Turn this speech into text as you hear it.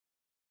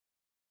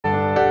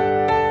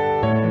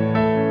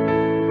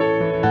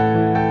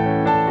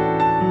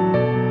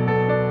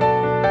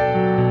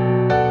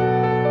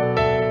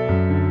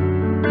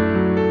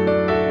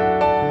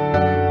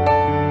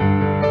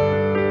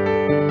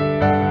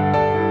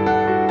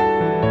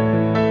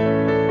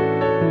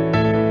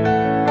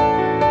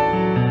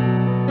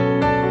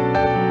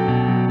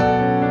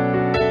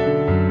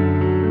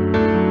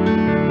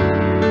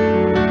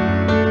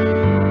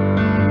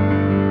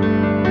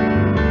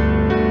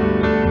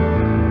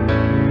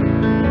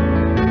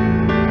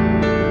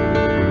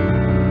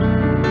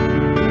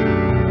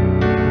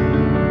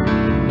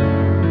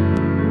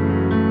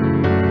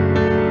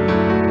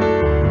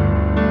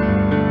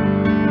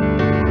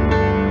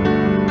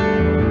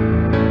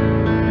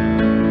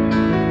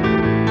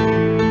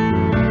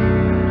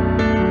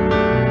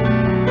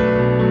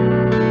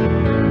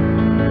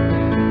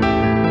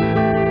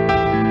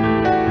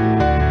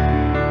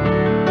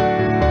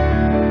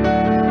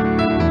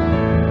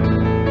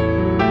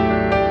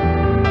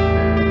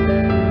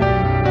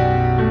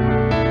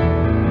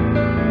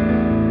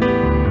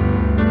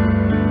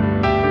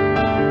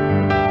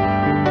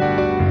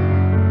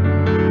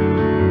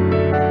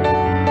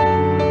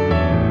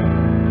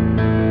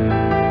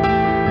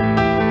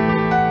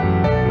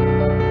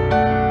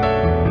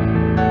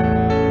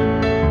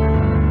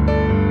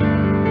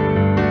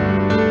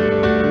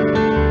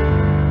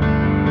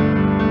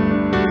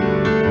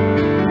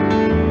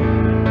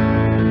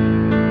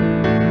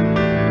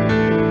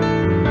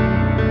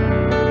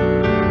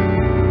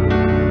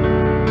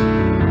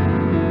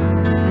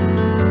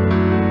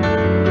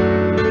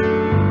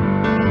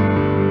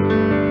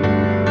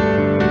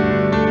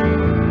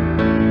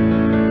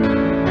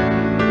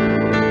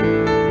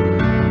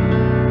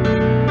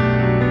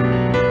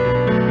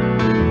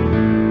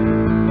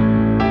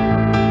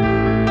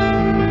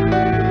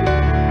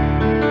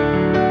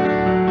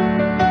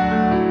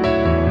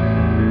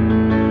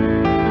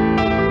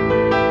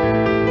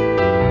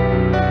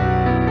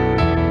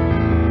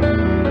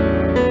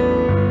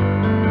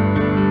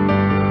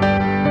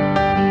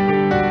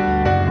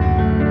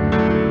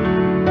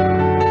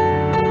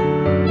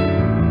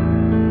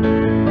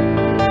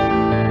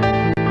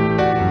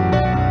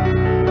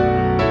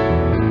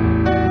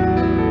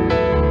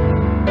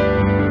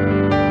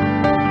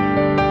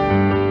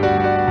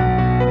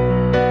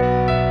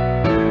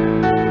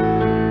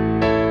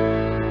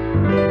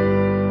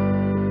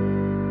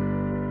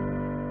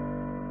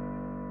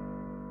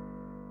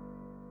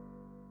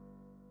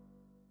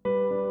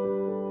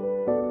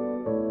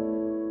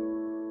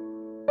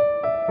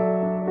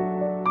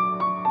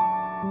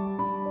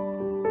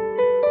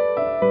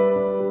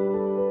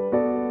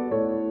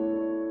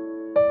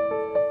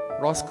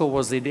Roscoe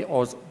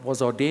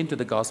was ordained to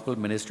the gospel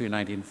ministry in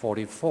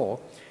 1944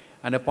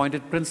 and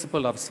appointed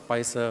principal of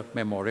Spicer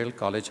Memorial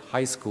College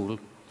High School.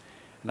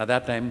 And at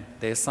that time,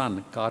 their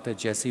son, Carter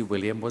Jesse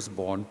William, was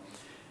born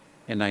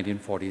in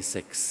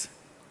 1946.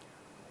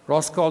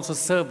 Roscoe also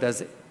served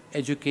as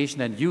Education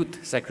and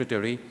Youth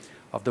Secretary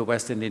of the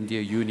Western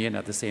India Union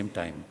at the same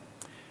time.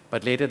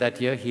 But later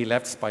that year, he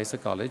left Spicer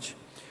College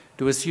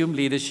to assume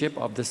leadership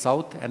of the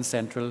South and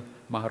Central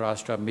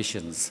Maharashtra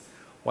missions,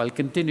 while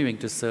continuing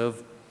to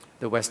serve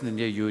the Western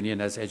India Union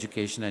as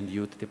Education and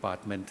Youth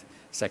Department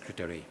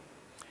Secretary.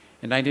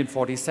 In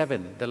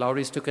 1947, the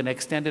Lowrys took an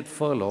extended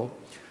furlough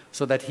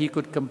so that he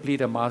could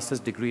complete a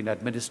master's degree in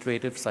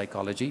administrative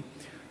psychology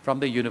from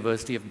the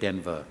University of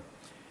Denver.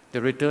 They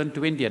returned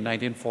to India in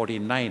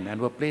 1949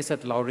 and were placed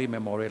at Lowry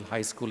Memorial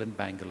High School in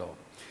Bangalore.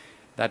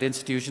 That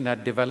institution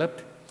had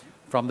developed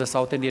from the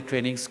South India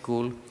Training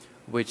School,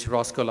 which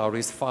Roscoe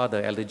Lowry's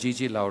father, Elder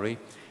G.G. Lowry,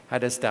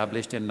 had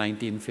established in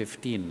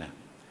 1915.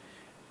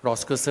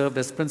 Roscoe served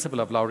as principal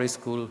of Lowry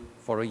School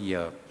for a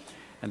year,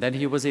 and then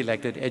he was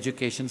elected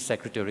Education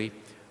Secretary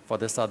for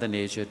the Southern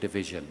Asia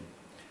Division.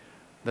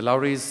 The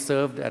Lowrys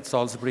served at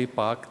Salisbury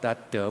Park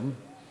that term,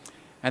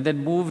 and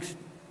then moved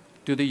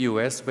to the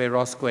US, where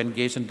Roscoe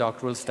engaged in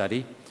doctoral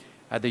study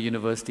at the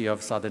University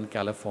of Southern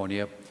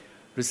California,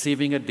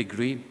 receiving a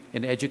degree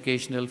in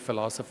educational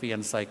philosophy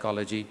and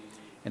psychology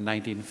in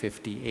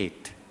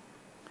 1958.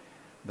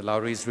 The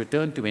Lowrys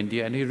returned to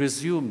India and he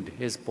resumed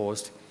his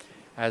post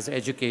as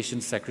Education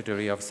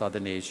Secretary of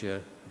Southern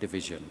Asia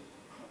Division.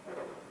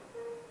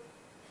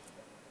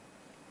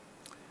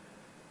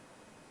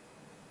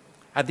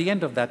 At the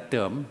end of that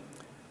term,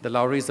 the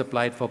Lowrys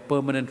applied for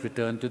permanent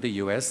return to the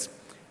US.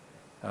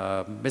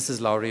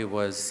 Mrs. Lowry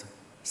was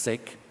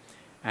sick,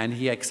 and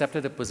he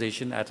accepted a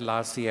position at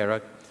La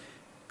Sierra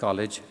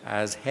College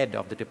as head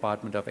of the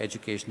Department of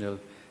Educational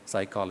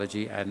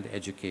Psychology and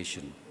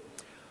Education.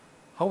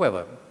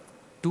 However,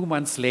 2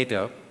 months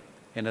later,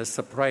 in a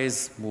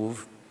surprise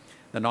move,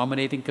 the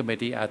nominating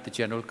committee at the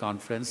General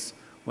Conference,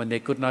 when they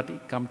could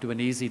not come to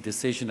an easy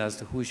decision as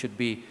to who should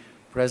be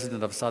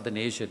president of Southern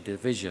Asia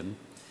Division,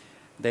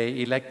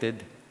 they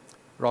elected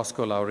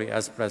Roscoe Lowry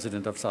as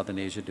president of Southern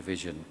Asia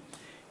Division.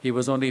 He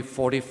was only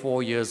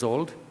 44 years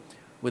old,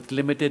 with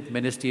limited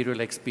ministerial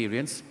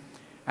experience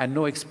and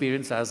no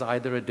experience as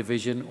either a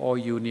division or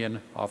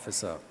union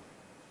officer.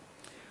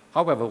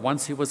 However,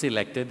 once he was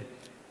elected,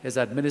 his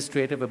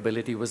administrative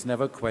ability was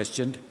never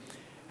questioned,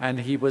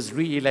 and he was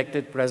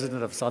re-elected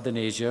president of Southern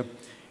Asia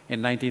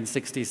in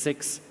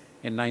 1966,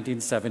 in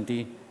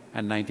 1970,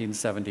 and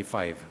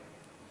 1975.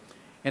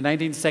 In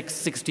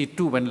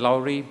 1962, when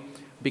Lowry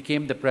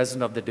became the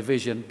president of the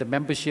division, the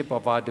membership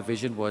of our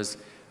division was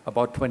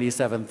about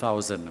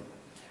 27,000.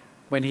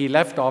 When he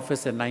left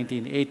office in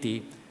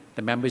 1980,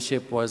 the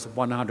membership was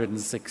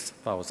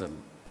 106,000.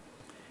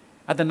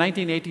 At the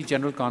 1980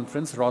 General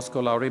Conference,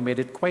 Roscoe Lowry made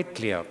it quite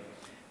clear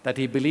that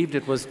he believed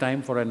it was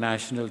time for a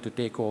national to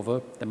take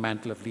over the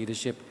mantle of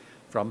leadership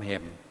from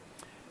him.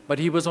 But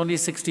he was only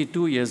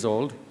 62 years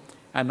old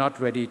and not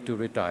ready to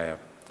retire.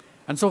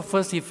 And so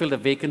first he filled a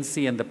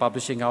vacancy in the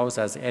publishing house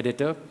as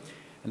editor,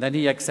 and then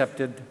he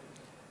accepted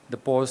the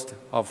post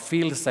of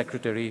field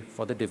secretary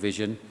for the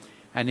division,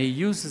 and he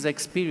used his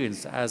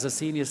experience as a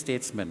senior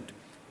statesman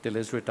till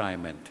his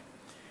retirement.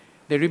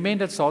 They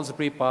remained at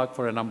Salisbury Park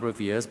for a number of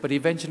years, but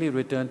eventually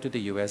returned to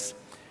the US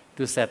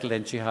to settle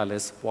in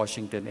Chehalis,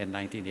 Washington in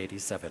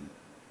 1987.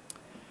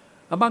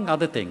 Among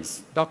other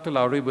things, Dr.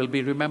 Lowry will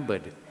be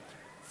remembered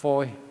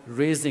for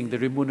raising the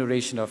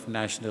remuneration of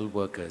national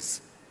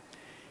workers.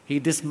 He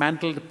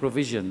dismantled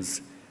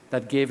provisions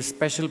that gave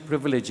special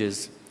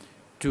privileges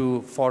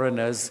to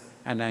foreigners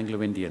and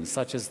Anglo-Indians,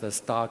 such as the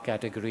Star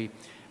category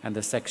and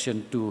the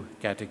Section 2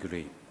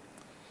 category.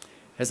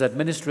 His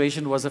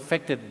administration was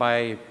affected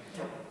by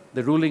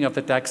the ruling of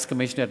the Tax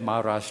Commission at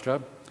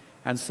Maharashtra,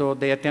 and so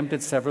they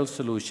attempted several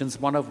solutions,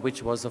 one of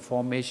which was the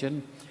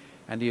formation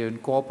and the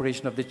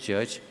incorporation of the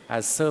church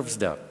as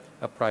Servsda,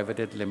 a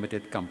private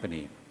limited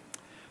company.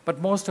 But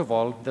most of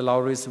all, the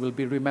Lowrys will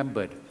be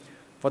remembered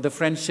for the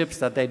friendships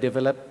that they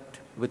developed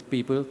with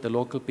people, the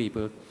local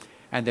people,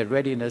 and their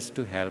readiness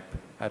to help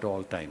at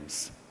all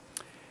times.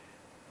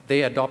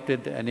 They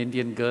adopted an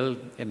Indian girl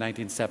in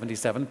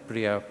 1977,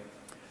 Priya,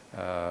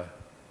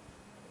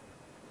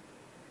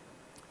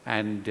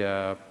 and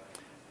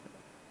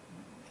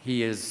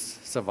he is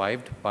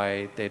survived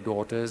by their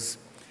daughters,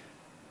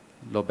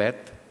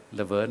 Lobeth,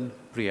 Laverne,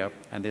 Priya,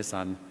 and their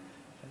son,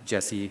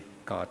 Jesse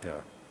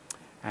Carter,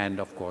 and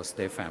of course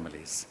their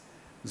families.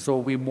 So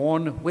we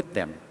mourn with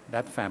them,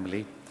 that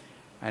family,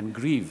 and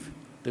grieve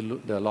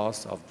the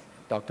loss of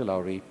Dr.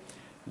 Lowry,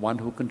 one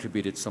who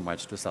contributed so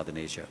much to Southern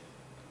Asia.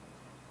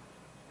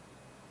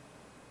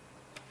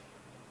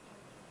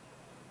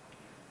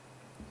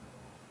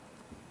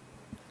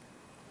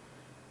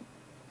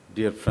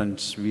 Dear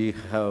friends, we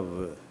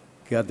have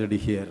gathered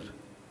here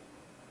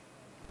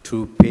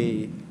to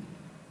pay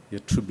a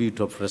tribute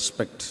of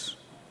respect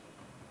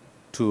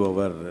to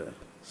our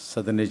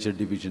Southern Asia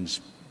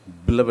Division's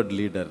beloved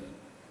leader,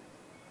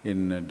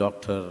 in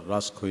Dr.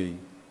 Raskoi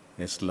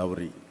S.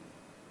 Lowry.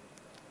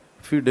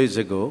 A few days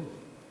ago,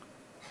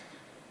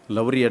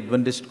 Lowry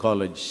Adventist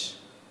College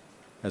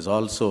has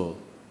also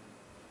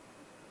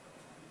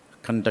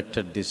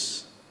conducted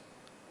this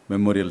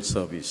memorial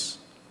service.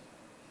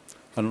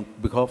 On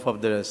behalf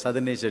of the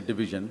Southern Asia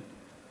Division,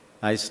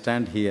 I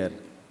stand here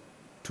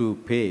to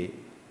pay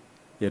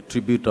a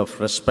tribute of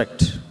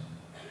respect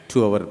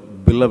to our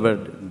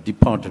beloved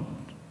departed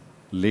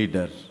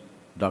leader,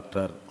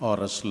 Dr.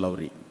 R.S.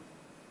 Lowry.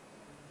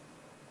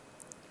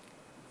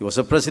 He was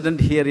a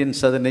president here in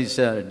Southern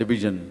Asia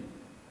Division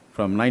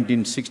from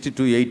 1960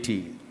 to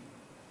 80,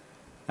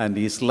 and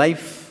his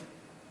life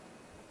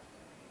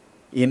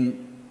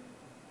in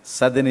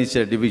Southern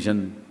Asia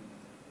Division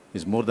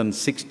is more than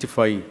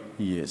 65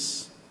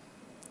 years.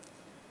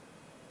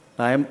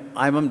 I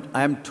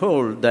am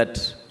told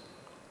that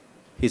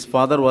his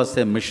father was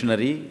a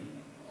missionary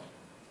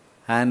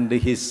and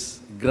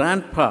his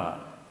grandpa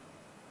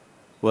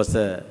was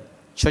a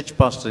church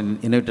pastor in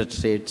United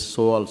States,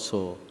 so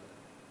also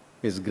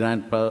his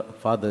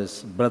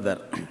grandfather's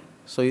brother.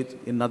 So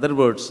in other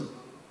words,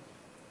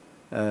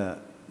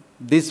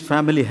 this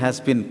family has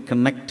been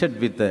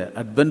connected with the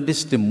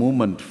Adventist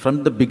movement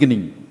from the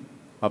beginning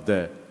of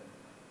the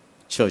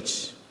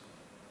church.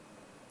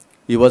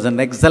 He was an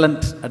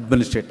excellent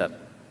administrator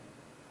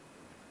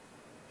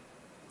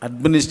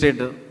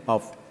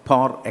of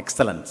par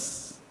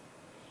excellence,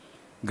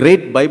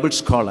 great Bible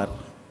scholar,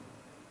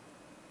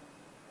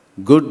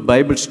 good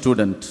Bible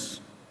student,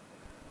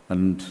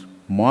 and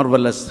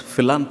marvelous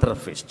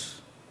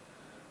philanthropist,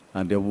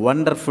 and a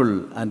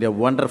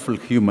wonderful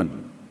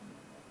human.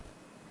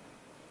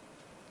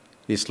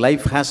 His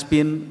life has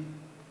been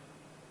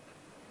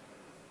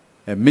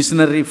a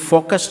missionary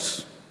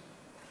focused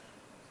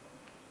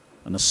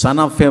and a son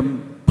of a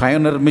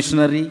pioneer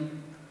missionary,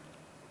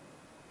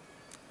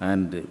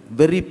 and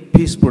very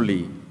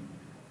peacefully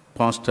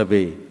passed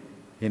away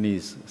in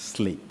his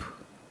sleep.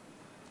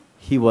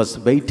 He was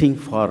waiting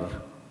for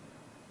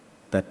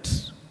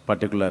that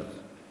particular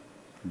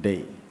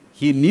day.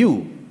 He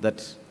knew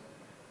that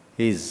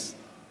his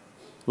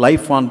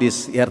life on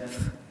this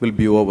earth will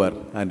be over,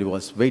 and he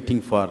was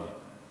waiting to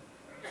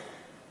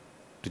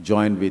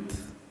join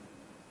with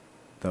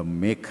the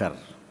Maker.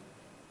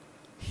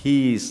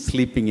 He is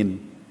sleeping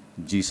in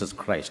Jesus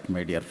Christ,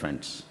 my dear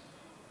friends.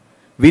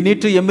 We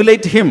need to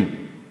emulate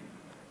him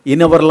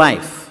in our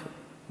life.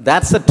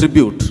 That's a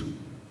tribute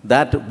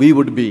that we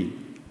would be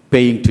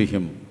paying to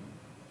him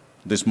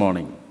this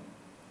morning.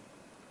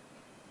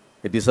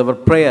 It is our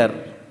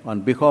prayer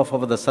on behalf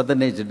of the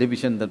Southern Asia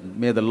Division that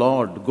may the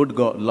Lord, good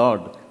God,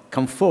 Lord,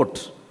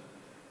 comfort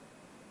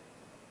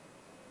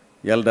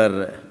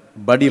Elder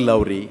Buddy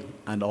Lowry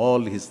and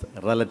all his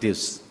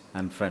relatives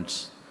and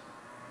friends.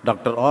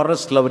 Dr.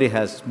 R.S. Lowry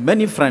has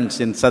many friends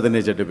in Southern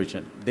Asia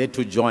Division. They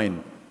too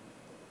join.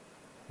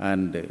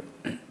 And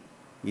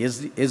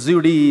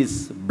SUD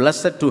is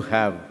blessed to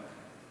have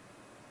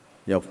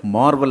a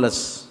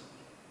marvelous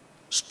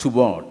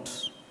steward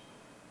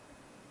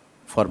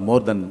for more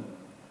than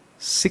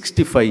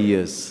 65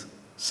 years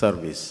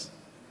service.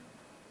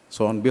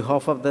 So on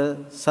behalf of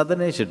the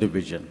Southern Asia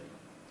Division,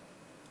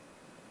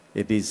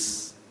 it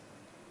is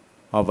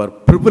our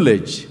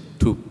privilege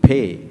to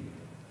pay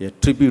a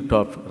tribute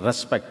of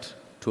respect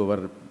to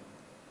our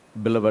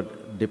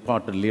beloved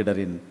departed leader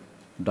in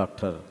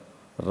Dr.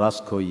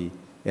 Raskoi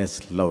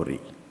S. Lowry.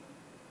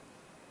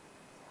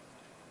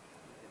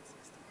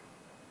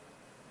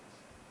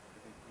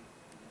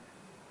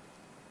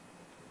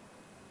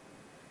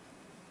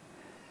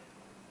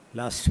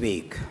 Last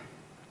week,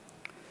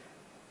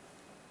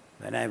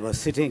 when I was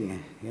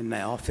sitting in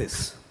my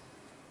office,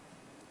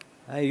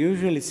 I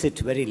usually sit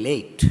very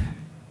late,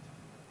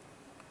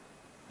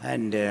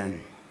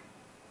 and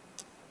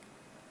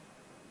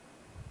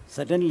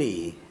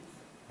suddenly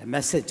a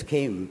message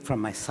came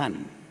from my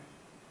son.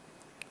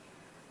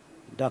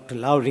 Dr.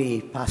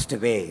 Lowry passed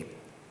away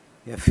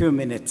a few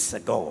minutes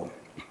ago,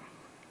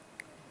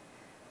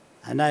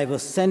 and I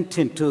was sent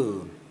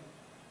into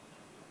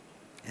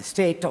a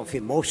state of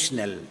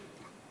emotional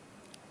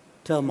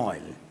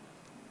turmoil.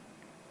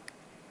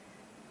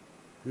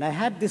 And I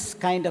had this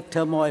kind of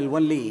turmoil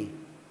only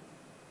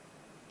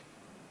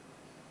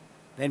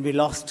when we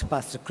lost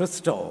Pastor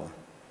Christo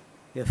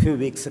a few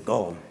weeks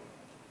ago.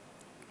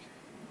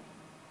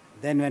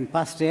 Then when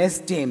Pastor S.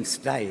 James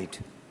died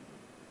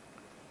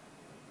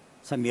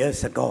some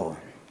years ago,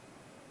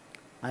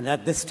 and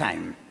at this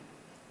time,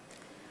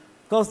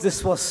 because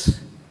this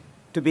was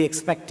to be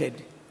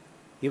expected,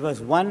 he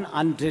was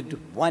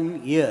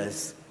 101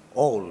 years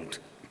old,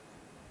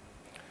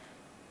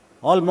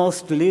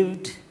 almost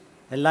lived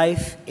a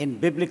life in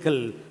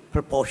biblical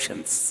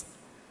proportions.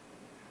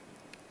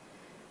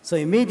 So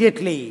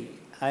immediately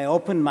I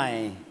opened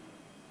my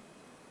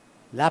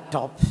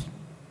laptop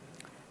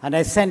and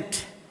I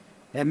sent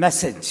a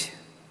message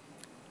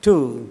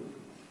to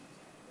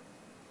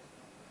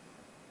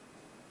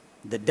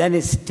the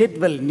Dennis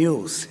Tidwell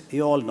News.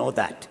 You all know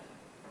that.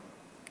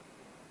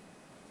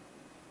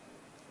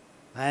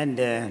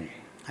 And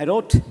I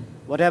wrote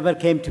whatever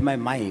came to my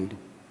mind.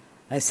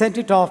 I sent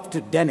it off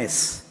to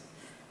Dennis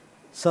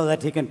so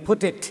that he can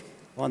put it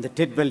on the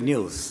Tidwell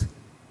News.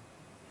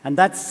 And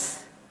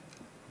that's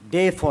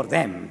day for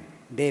them,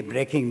 day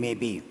breaking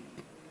maybe.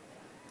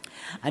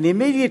 And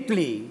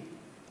immediately,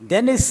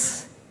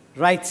 Dennis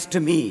writes to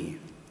me,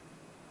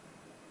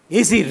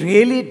 "Is he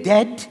really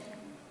dead?"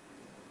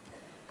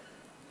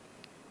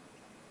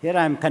 Here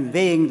I am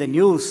conveying the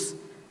news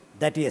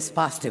that he has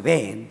passed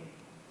away.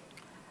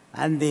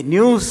 And the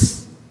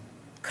news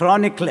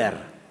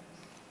chronicler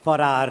for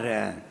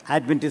our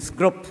Adventist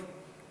group,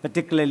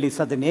 particularly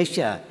Southern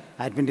Asia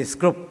Adventist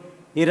group,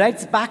 he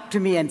writes back to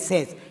me and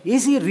says,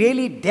 "Is he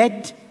really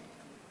dead?"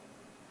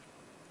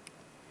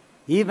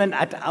 Even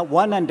at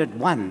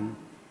 101,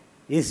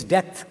 his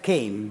death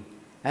came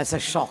as a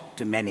shock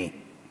to many.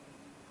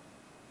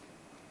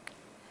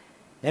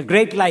 A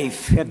great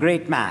life, a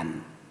great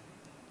man.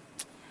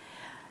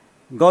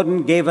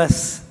 Gordon gave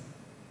us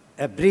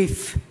a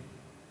brief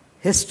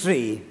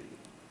history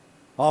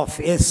of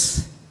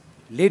his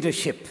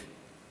leadership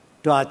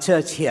to our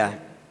church here.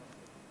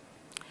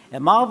 A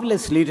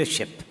marvelous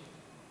leadership.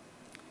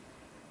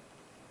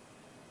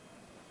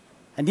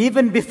 And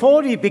even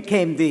before he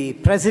became the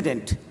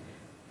president,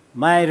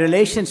 my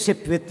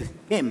relationship with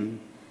him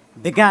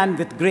began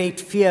with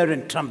great fear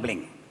and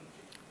trembling,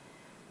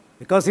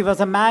 because he was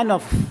a man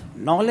of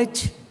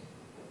knowledge,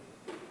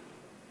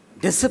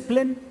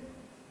 discipline,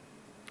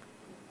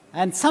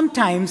 and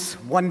sometimes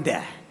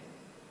wonder.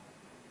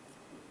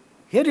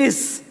 Here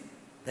is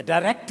the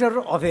director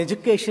of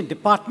education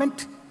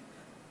department,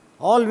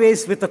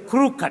 always with a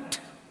crew cut,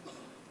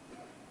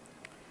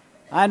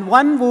 and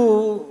one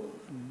who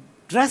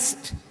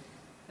dressed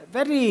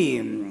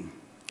very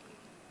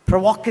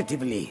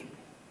provocatively.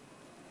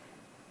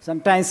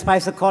 Sometimes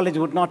Spicer College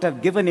would not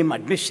have given him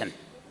admission,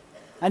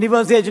 and he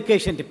was the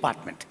education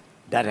department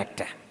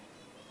director.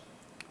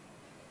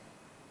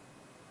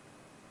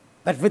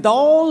 But with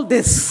all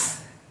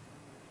this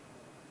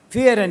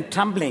fear and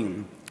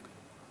trembling,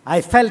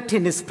 I felt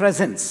in his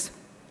presence.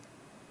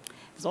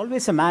 He was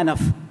always a man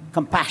of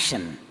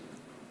compassion,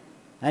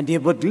 and he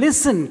would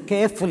listen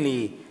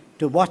carefully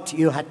to what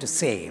you had to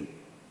say.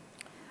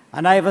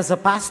 And I was a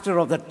pastor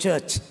of the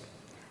church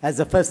as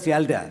the first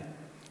elder,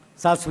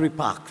 Salisbury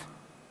Park.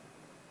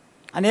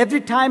 And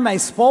every time I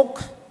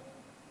spoke,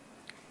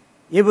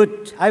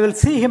 I will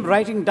see him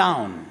writing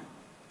down,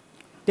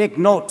 take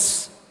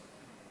notes.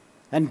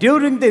 And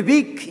during the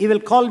week, he will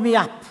call me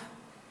up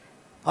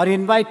or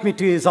invite me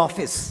to his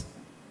office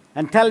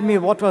and tell me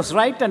what was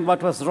right and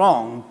what was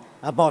wrong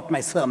about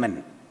my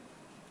sermon.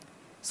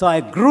 So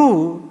I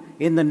grew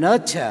in the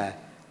nurture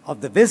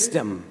of the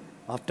wisdom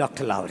of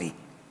Dr. Lowry.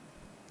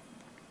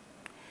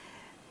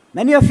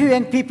 Many of you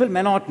young people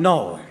may not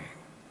know,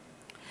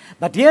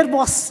 but here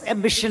was a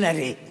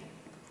missionary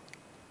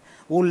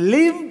who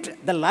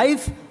lived the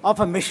life of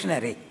a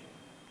missionary,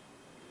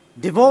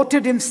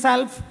 devoted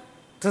himself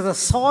to the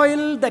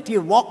soil that he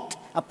walked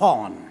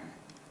upon,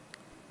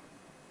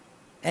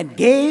 and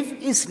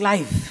gave his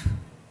life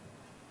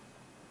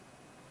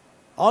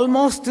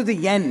almost to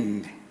the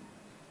end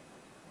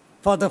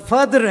for the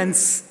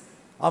furtherance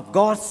of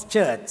God's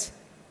church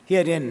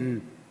here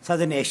in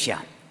Southern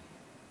Asia.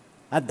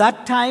 At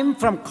that time,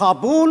 from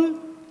Kabul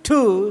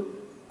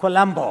to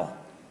Colombo,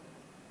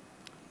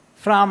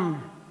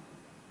 from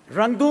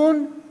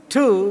Rangoon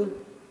to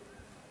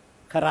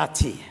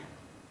Karachi.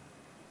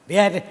 We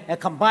had a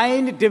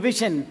combined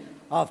division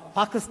of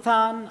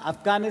Pakistan,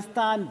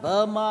 Afghanistan,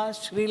 Burma,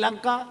 Sri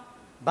Lanka,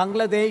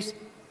 Bangladesh,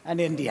 and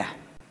India.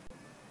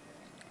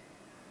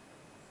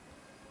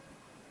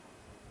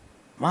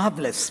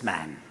 Marvelous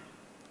man.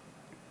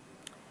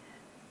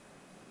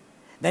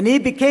 When he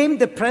became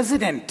the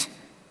president,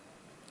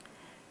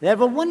 there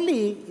were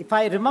only, if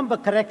I remember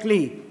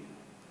correctly,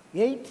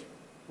 8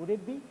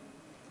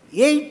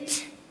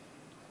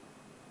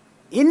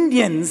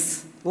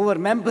 Indians who were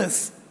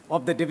members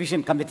of the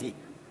division committee.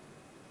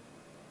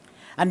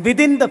 And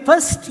within the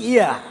first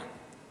year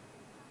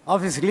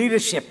of his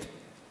leadership,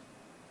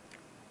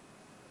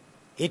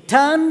 he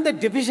turned the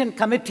division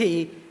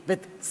committee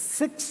with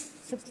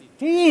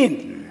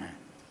 16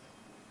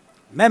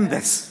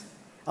 members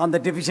on the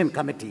division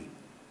committee.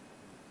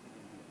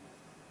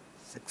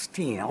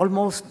 16,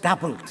 almost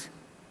doubled.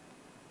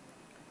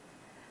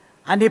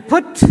 And he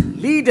put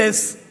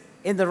leaders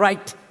in the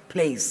right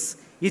place.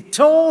 He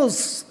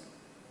chose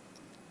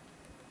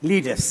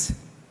leaders.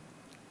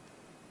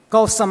 Of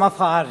course, some of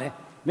our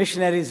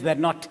missionaries were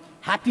not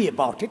happy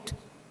about it.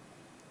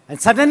 And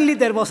suddenly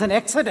there was an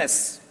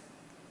exodus.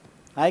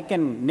 I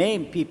can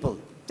name people,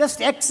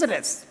 just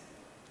exodus.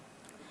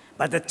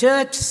 But the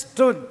church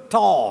stood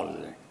tall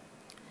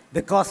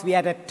because we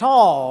had a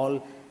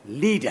tall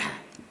leader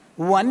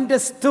who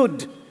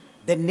understood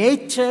the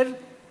nature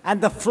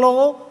and the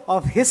flow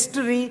of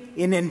history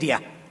in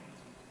India.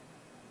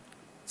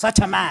 Such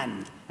a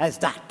man as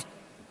that.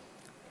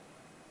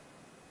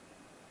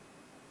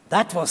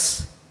 That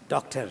was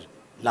Dr.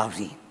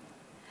 Lowry.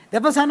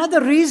 There was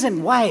another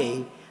reason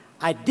why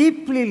I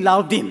deeply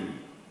loved him.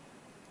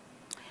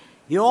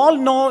 You all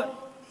know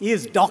he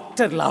is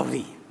Dr.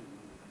 Lowry.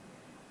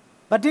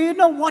 But do you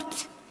know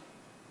what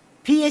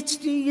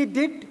PhD he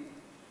did?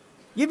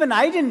 Even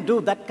I didn't do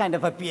that kind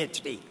of a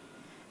PhD.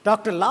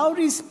 Dr.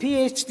 Lowry's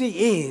PhD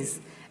is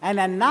an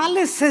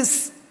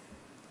analysis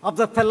of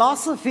the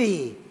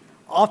philosophy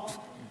of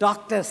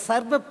Dr.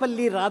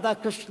 Sarvapalli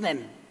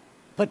Radhakrishnan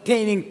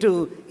pertaining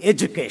to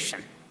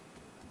education.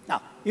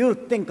 Now, you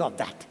think of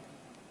that.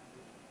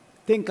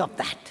 Think of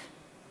that.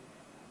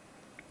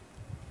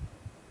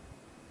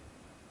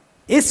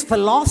 His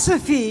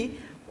philosophy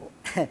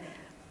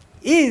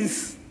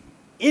is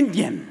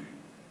Indian.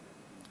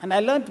 And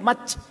I learned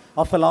much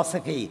of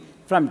philosophy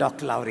from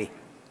Dr. Lowry.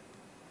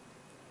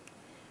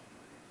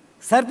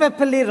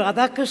 Sarvapalli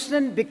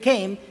Radhakrishnan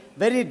became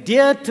very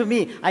dear to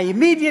me. I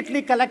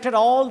immediately collected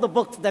all the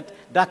books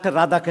that Dr.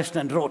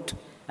 Radhakrishnan wrote,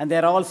 and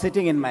they're all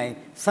sitting in my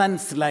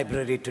son's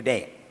library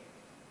today.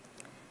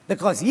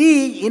 Because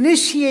he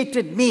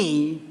initiated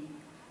me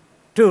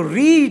to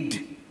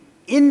read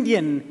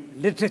Indian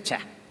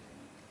literature.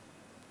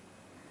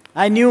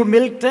 I knew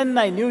Milton,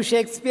 I knew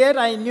Shakespeare,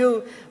 I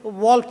knew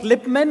Walt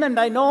Whitman, and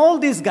I know all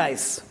these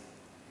guys.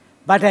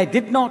 But I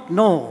did not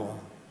know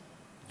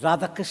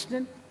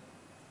Radhakrishnan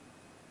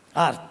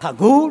or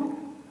Tagore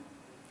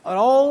or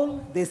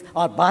all these,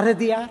 or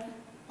Bharadiyar,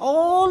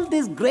 all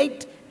these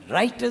great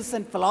writers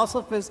and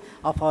philosophers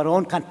of our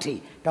own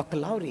country. Dr.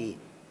 Lowry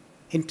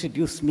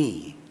introduced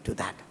me to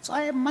that. So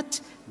I am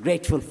much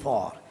grateful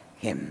for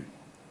him.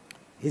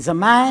 He's a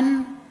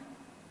man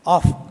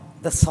of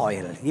the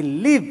soil. He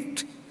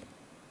lived.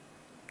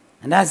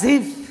 And as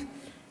if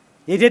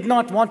he did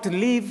not want to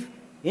leave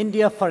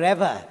India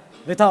forever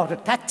without a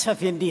touch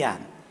of India,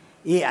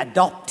 he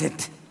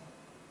adopted.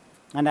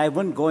 And I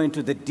won't go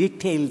into the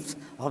details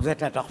of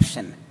that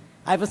adoption.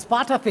 I was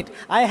part of it.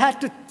 I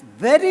had to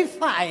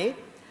verify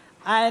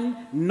and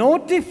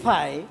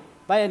notify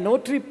by a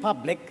notary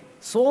public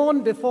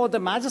sworn before the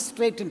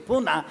magistrate in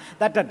Pune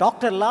that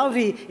Dr.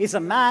 Lowry is a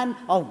man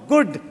of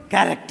good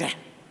character.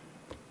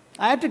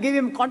 I had to give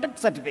him contact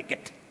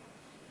certificate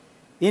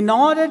in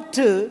order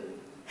to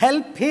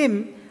help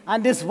him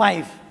and his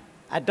wife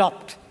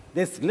adopt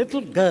this little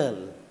girl,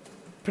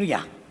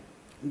 Priya.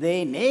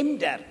 They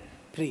named her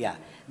Priya.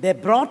 They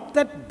brought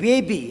that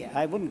baby.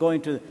 I wouldn't go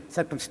into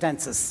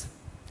circumstances,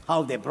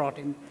 how they brought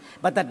him.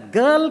 But that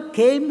girl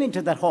came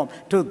into their home.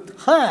 To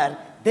her,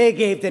 they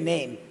gave the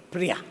name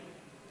Priya.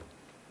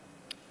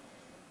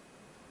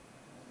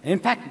 In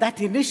fact, that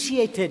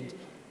initiated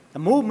a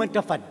movement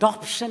of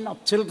adoption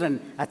of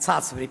children at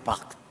Salisbury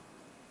Park.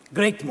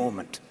 Great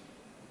movement.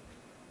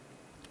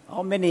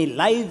 How many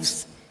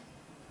lives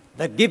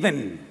were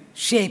given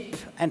shape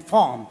and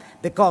form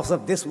because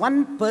of this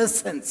one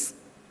person's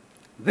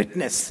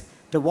witness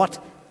to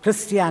what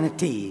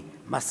Christianity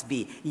must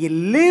be. He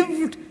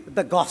lived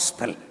the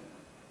gospel.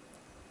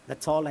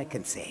 That's all I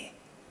can say.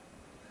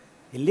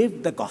 He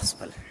lived the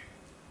gospel.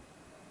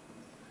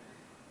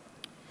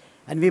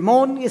 And we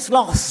mourn his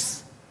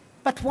loss.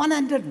 But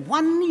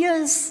 101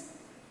 years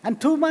and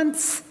 2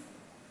 months,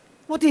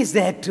 what is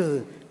there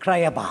to cry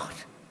about?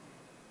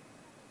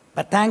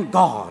 But thank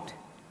God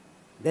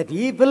that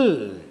he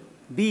will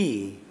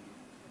be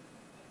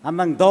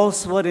among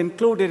those who are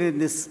included in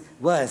this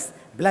verse.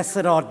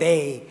 Blessed are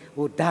they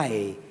who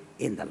die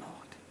in the Lord.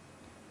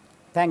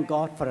 Thank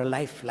God for a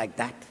life like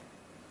that.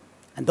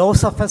 And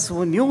those of us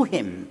who knew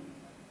him,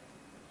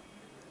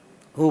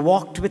 who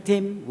walked with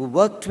him, who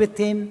worked with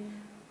him,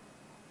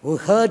 who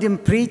heard him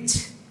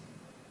preach,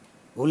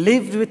 who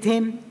lived with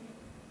him,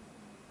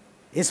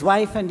 his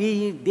wife and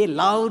he, they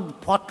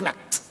loved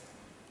potlucks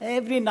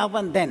every now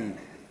and then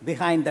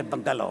behind the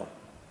bungalow.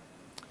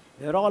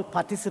 We were all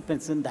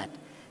participants in that.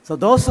 So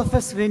those of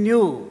us who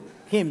knew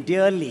him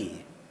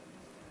dearly,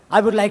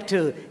 I would like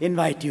to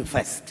invite you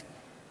first.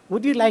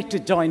 Would you like to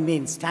join me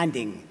in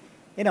standing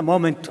in a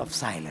moment of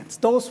silence?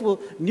 Those who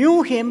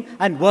knew him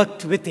and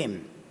worked with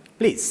him.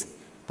 Please,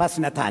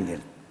 Pastor Nathaniel.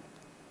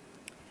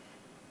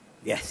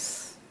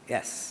 Yes,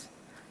 yes,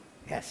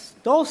 yes.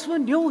 Those who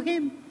knew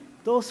him,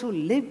 those who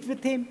lived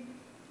with him,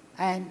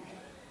 and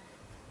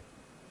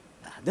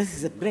this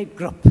is a great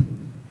group.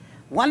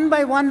 One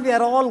by one, we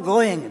are all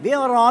going. We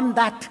are on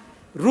that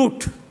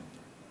route.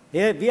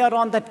 We are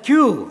on that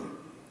queue.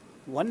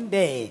 One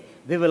day,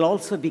 we will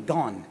also be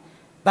gone.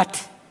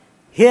 But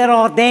here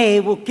are they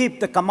who keep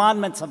the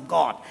commandments of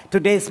God.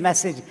 Today's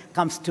message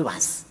comes to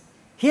us.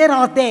 Here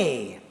are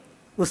they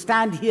who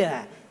stand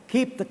here,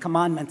 keep the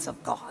commandments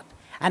of God,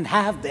 and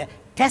have the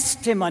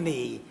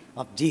testimony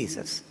of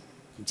Jesus.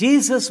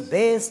 Jesus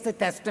bears the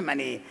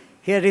testimony.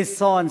 Here is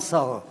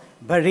so-and-so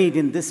buried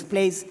in this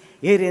place.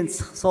 Here is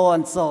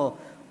so-and-so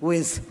who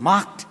is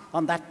marked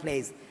on that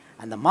place.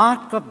 And the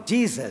mark of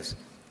Jesus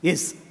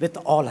is with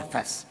all of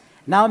us.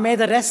 Now may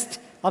the rest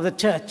of the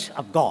church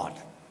of God,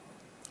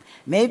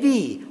 may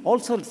we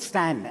also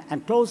stand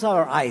and close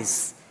our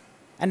eyes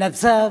and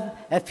observe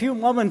a few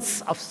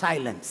moments of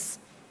silence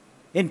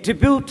in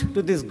tribute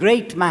to this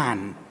great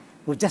man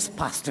who just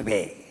passed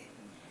away,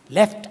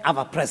 left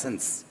our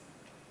presence.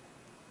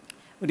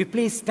 Would you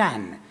please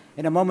stand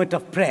in a moment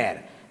of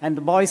prayer? and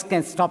the boys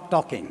can stop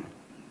talking.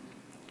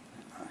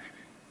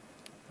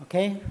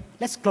 Okay?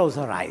 Let's close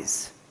our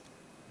eyes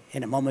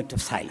in a moment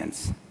of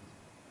silence.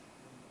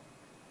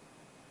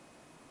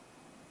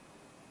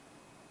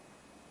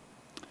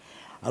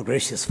 Our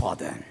gracious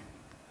Father,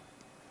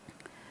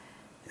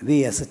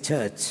 we as a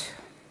church,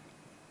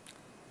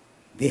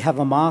 we have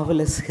a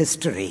marvelous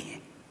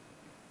history.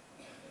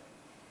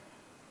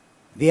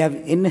 We have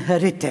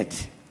inherited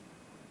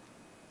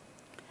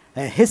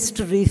a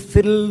history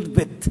filled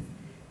with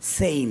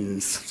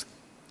saints,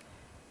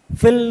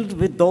 filled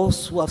with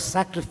those who have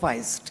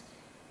sacrificed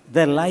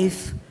their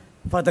life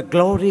for the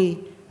glory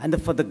and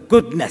for the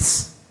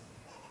goodness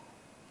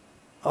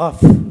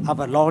of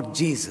our Lord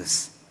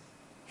Jesus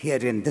here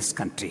in this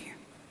country.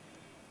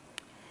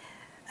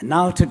 And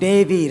now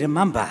today we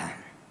remember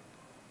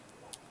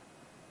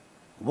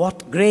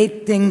what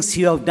great things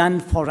you have done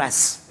for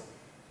us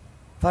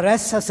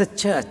as a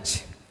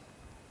church,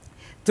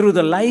 through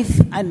the life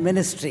and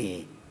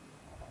ministry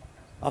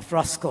of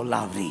Roscoe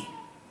Lowry.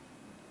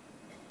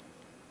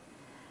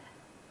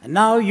 And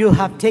now you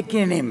have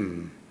taken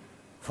him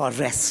for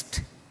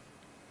rest,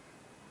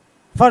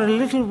 for a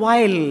little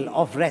while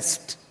of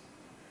rest,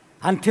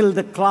 until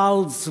the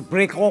clouds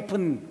break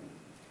open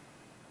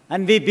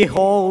and we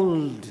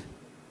behold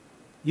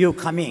you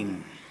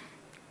coming,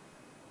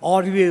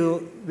 or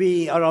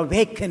we are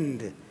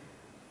awakened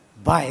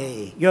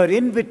by your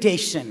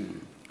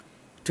invitation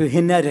to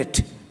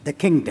inherit the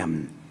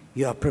kingdom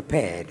you have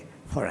prepared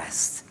for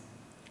us.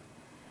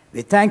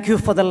 We thank you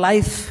for the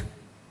life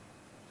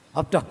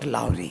of Dr.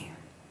 Lowry,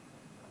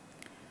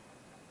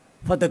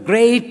 for the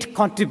great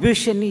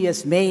contribution he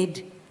has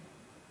made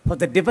for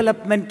the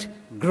development,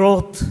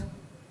 growth,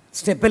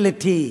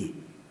 stability,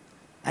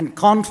 and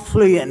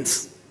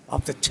confluence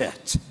of the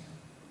church.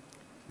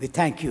 We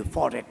thank you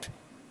for it.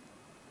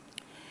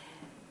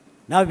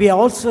 Now we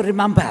also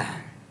remember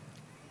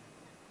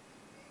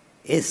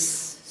his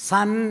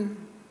son,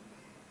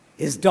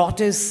 his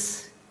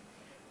daughters,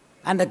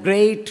 and a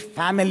great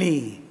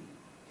family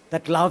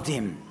that loved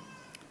him,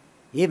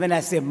 even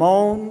as they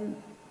mourn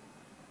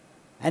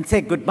and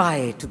say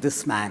goodbye to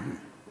this man.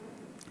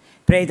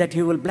 Pray that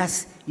you will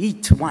bless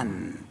each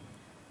one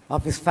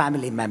of his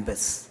family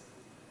members,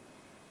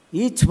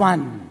 each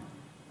one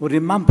who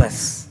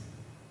remembers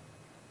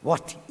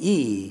what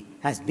he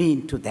has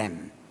been to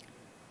them.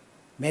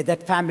 May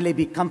that family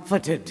be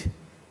comforted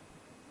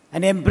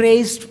and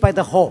embraced by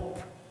the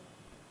hope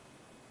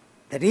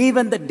that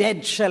even the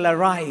dead shall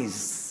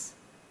arise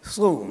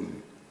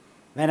soon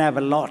when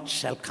our Lord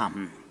shall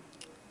come.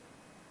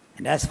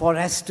 And as for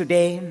us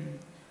today,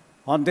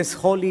 on this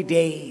holy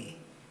day,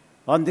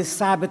 on this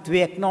Sabbath,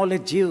 we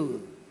acknowledge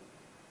you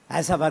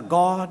as our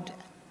God,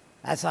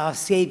 as our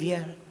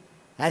Savior,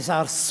 as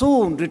our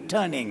soon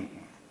returning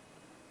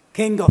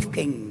King of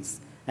Kings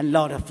and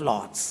Lord of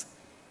Lords.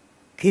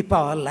 Keep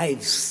our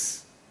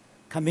lives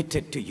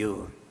committed to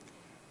you.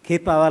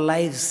 Keep our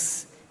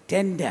lives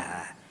tender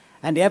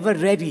and ever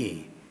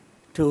ready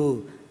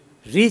to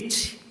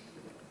reach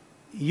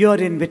your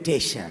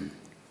invitation,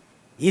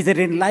 either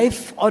in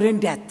life or in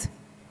death,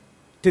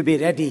 to be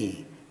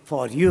ready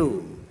for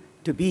you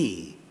to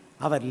be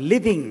our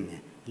living,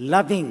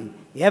 loving,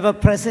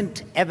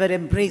 ever-present,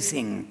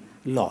 ever-embracing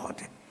Lord.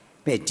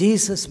 May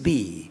Jesus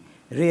be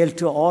real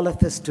to all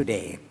of us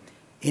today.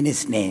 In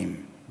his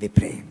name we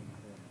pray.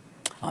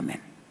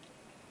 Amen.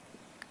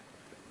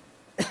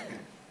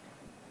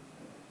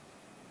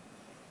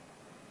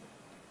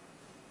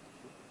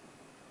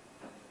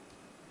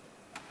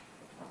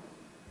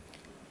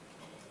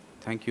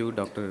 Thank you,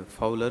 Dr.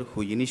 Fowler,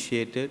 who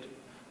initiated,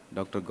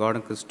 Dr.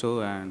 Gordon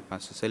Christo and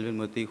Pastor Selvin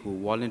Murthy, who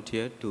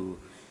volunteered to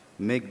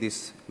make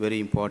this very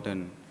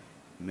important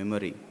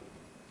memory.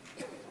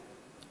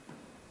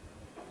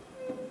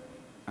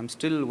 I'm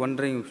still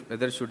wondering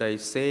whether should I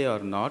say or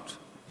not,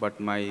 but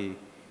my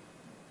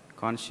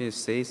conscience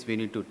says we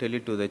need to tell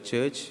it to the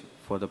church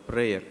for the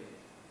prayer.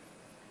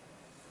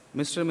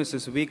 Mr. and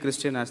Mrs. V.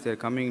 Christian, as they're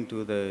coming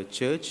to the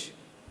church,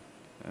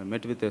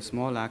 met with a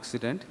small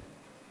accident.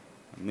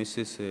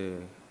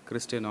 Mrs.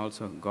 Christian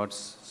also got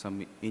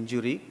some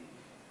injury,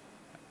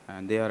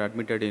 and they are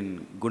admitted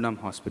in Gunam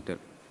Hospital.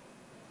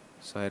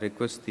 So I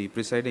request the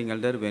presiding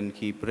elder, when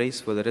he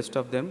prays for the rest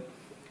of them,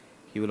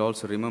 he will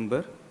also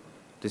remember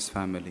this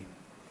family.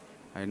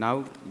 I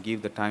now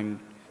give the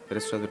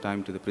rest of the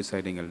time to the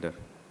presiding elder.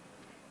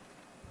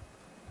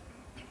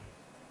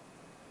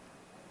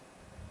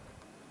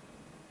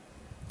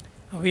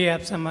 We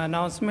have some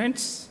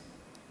announcements.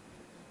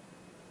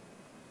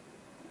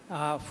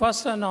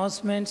 First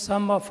announcement,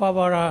 some of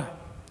our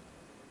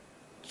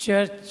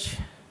church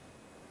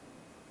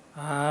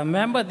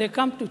members, they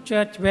come to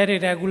church very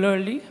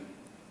regularly,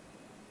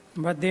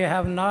 but they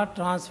have not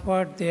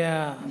transferred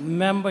their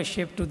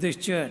membership to this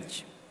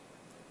church.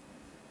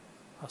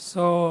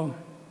 So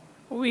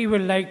we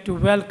would like to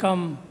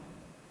welcome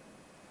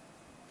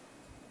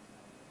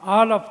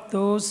all of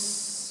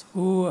those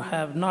who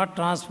have not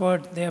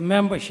transferred their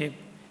membership.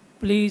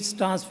 Please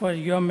transfer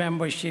your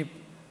membership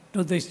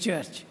to this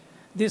church.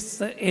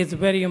 This is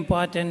very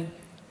important.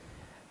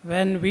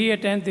 when we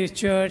attend this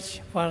church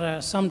for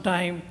some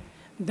time,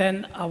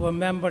 then our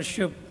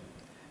membership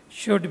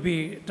should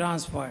be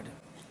transferred.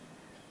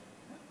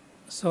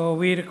 So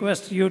we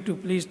request you to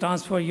please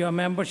transfer your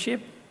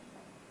membership.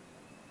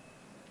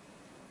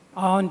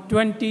 On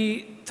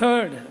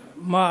 23rd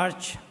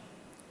March,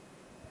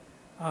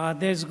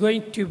 there's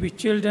going to be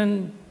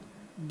children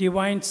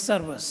divine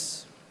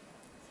service.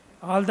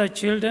 All the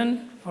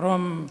children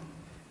from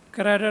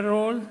cradle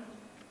roll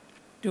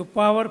to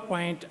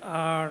PowerPoint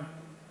are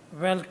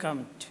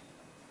welcomed.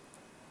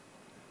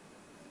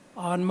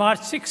 On March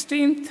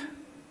 16th,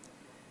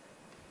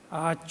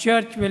 our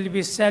church will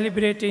be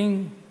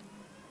celebrating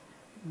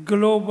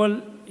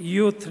Global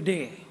Youth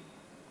Day.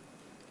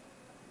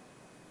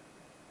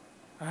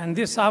 And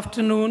this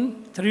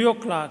afternoon, 3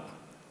 o'clock,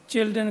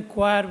 children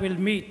choir will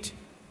meet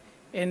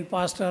in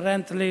Pastor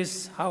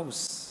Renthely's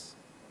house.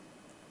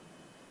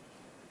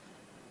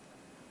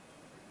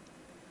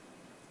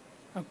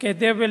 Okay,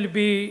 there will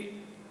be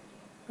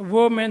a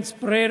women's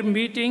prayer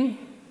meeting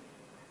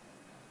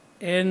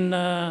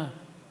in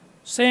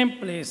same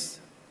place,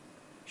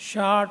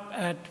 sharp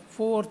at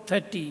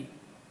 4:30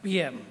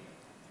 p.m.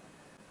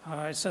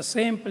 It's the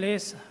same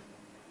place.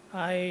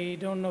 I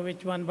don't know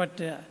which one,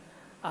 but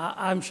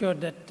I'm sure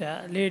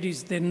that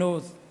ladies, they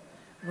know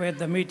where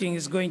the meeting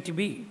is going to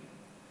be.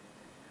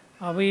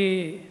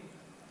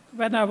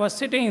 When I was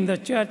sitting in the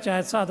church,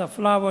 I saw the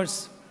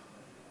flowers,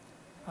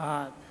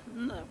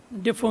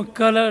 different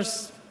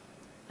colors,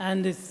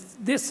 and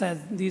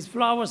these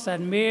flowers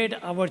had made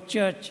our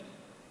church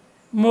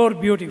more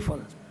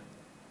beautiful.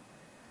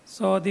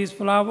 So these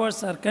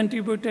flowers are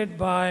contributed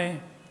by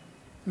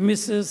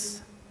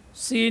Mrs.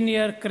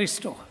 Senior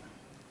Cristo.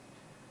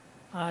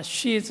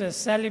 She is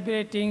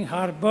celebrating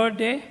her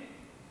birthday,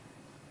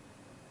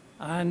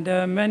 and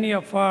many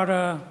of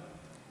our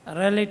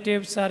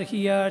relatives are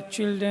here,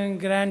 children,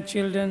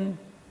 grandchildren,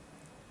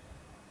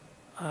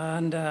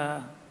 and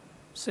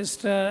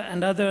sister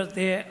and others,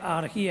 they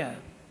are here.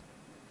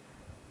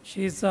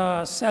 She's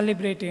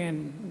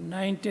celebrating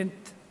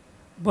 19th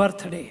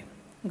birthday.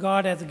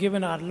 God has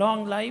given her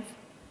long life.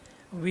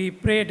 We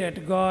pray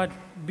that God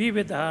be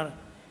with her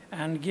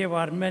and give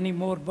her many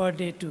more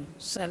birthdays to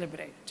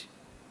celebrate.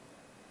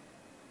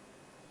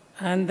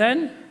 And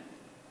then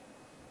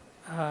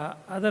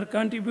other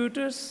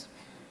contributors,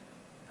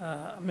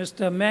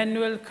 Mr.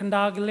 Manuel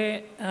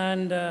Kandagle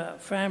and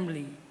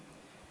family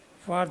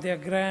for their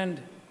grandson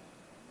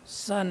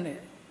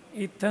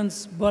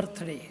Ethan's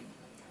birthday.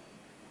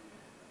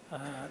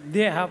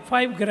 They have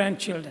 5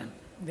 grandchildren.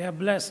 They are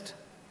blessed,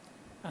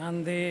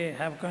 and they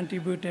have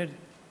contributed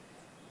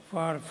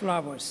for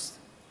flowers.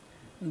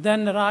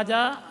 Then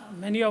Raja,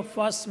 many of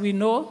us we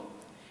know,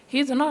 he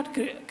is not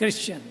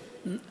Christian,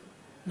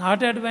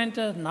 not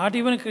Adventist, not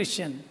even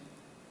Christian.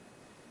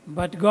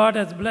 But God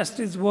has blessed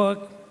his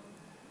work,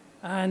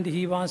 and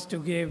he wants to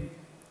give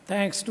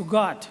thanks to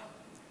God.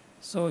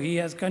 So he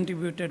has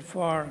contributed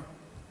for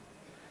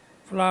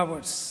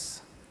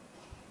flowers.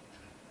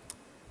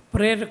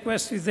 Prayer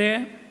request is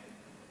there.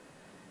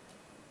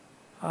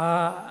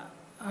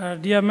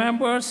 Dear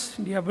members,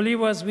 dear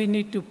believers, we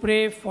need to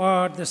pray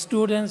for the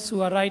students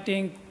who are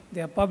writing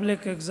their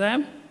public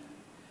exam,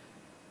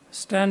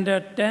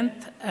 standard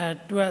 10th and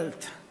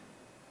 12th.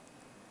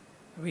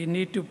 We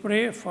need to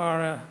pray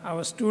for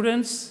our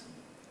students.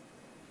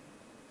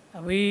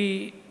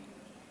 We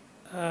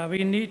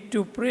need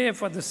to pray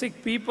for the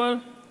sick people,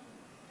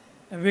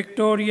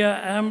 Victoria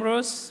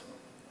Ambrose,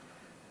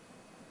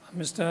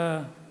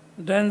 Mr.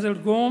 Denzel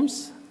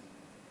Gomes,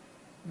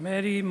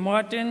 Mary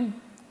Martin,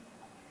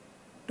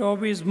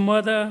 Toby's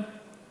mother.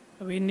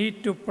 We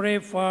need to pray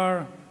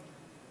for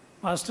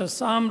Pastor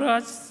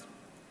Samraj.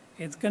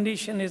 His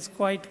condition is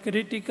quite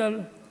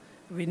critical.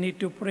 We need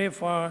to pray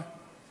for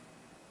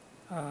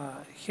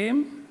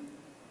him.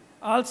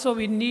 Also,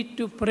 we need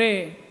to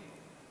pray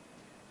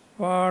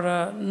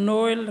for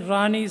Noel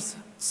Rani's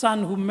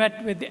son who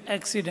met with the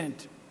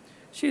accident.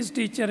 She's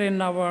teacher in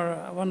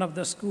one of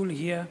the school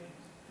here,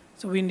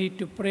 so we need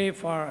to pray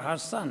for her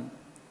son.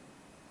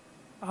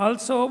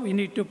 Also, we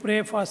need to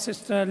pray for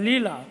Sister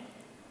Leela,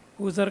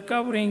 who's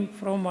recovering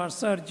from her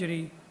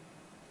surgery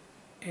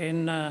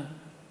in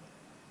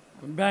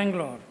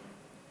Bangalore.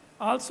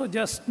 Also,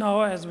 just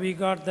now, as we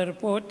got the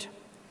report,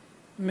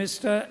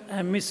 Mr.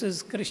 and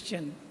Mrs.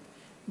 Christian,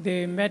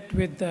 they met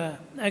with the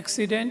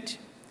accident.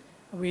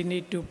 We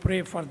need to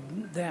pray for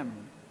them.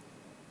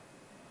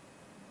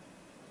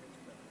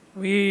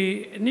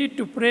 We need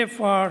to pray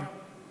for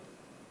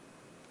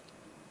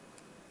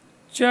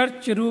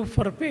church roof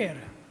repair.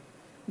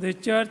 The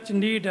church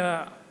need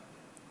a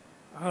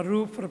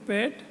roof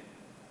repaired,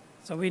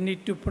 so we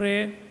need to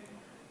pray.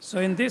 So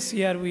in this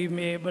year, we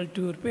may be able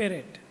to repair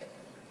it.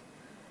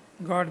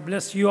 God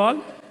bless you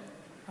all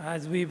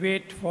as we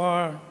wait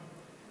for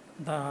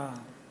the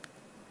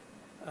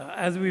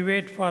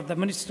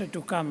minister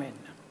to come in.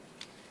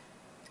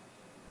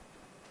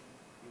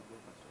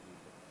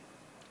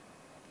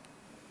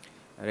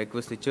 I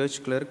request the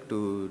church clerk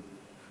to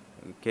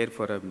care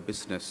for a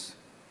business.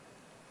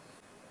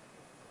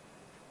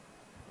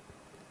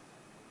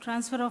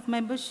 Transfer of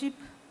membership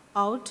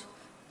out,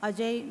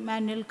 Ajay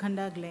Manuel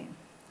Khandagle.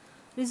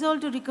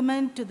 Resolved to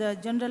recommend to the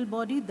general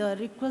body the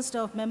request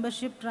of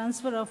membership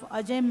transfer of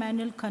Ajay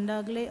Manuel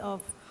Khandagle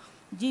of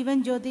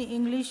Jeevan Jyoti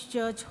English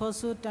Church,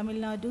 Hosur, Tamil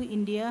Nadu,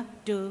 India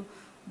to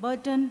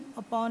Burton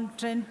upon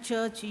Trent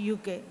Church,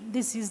 UK.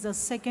 This is the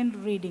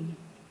second reading.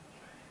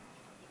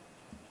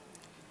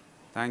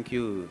 Thank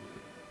you,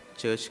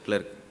 church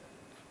clerk.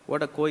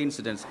 What a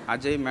coincidence.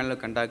 Ajay Manuel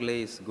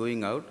Kandagle is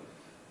going out.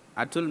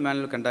 Atul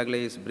Manuel Kandagle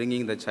is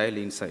bringing the child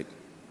inside.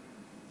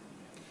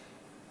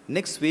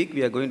 Next week,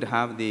 we are going to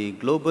have the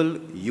Global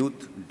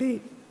Youth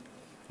Day.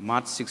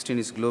 March 16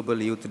 is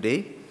Global Youth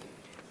Day.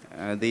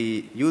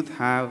 The youth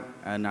have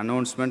an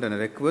announcement and a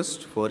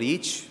request for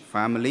each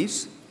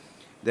families.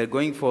 They're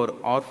going for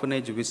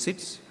orphanage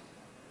visits,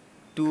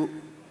 2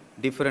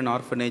 different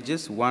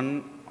orphanages.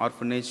 One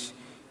orphanage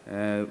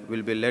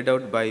will be led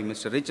out by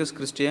Mr. Richest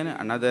Christian.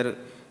 Another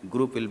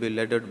group will be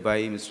led out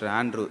by Mr.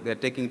 Andrew. They're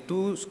taking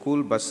 2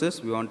 school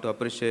buses. We want to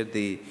appreciate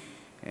the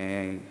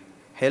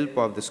help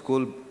of the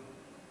school.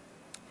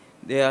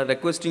 They are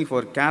requesting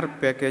for care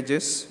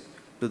packages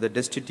to the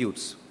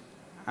destitutes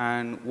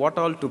and what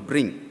all to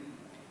bring.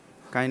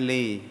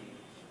 Kindly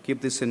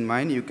keep this in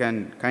mind. You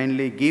can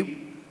kindly give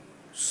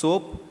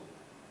soap,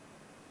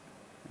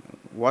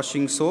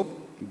 washing soap,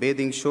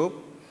 bathing soap,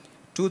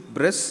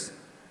 toothbrush,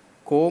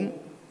 comb,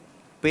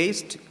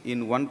 paste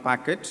in 1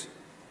 packet.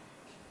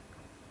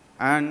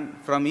 And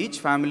from each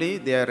family,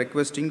 they are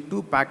requesting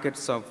 2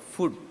 packets of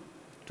food.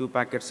 2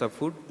 packets of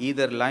food,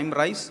 either lime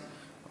rice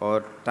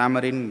or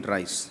tamarind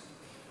rice.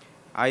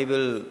 I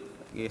will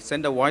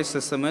send a voice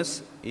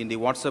SMS in the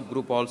WhatsApp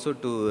group also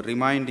to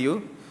remind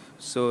you.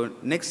 So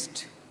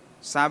next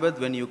Sabbath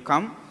when you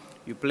come,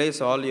 you place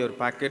all your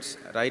packets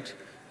right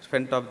in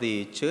front of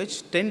the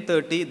church.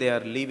 10:30 they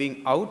are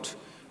leaving out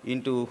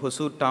into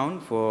Hosur town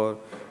for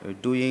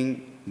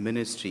doing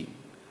ministry.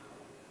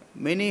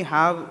 Many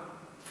have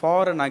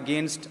for and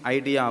against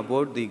idea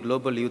about the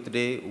Global Youth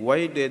Day.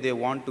 Why do they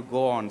want to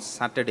go on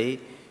Saturday?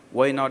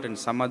 Why not in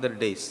some other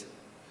days?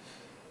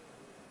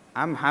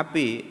 I'm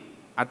happy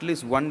at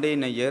least 1 day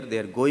in a year they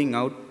are going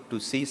out to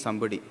see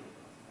somebody.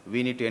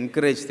 We need to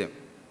encourage them.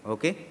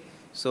 Okay?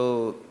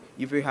 So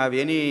if you have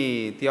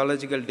any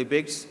theological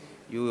debates,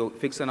 you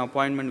fix an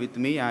appointment with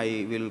me.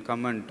 I will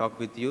come and talk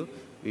with you.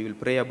 We will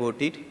pray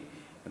about it.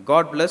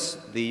 God bless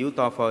the youth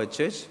of our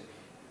church.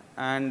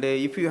 And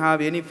if you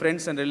have any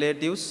friends and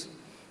relatives,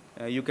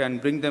 you can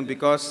bring them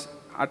because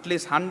at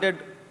least 100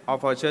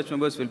 of our church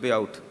members will be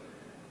out.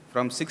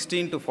 From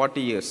 16 to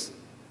 40 years,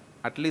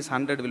 at least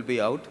 100 will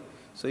be out.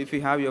 So if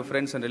you have your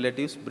friends and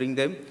relatives, bring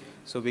them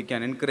so we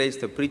can encourage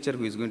the preacher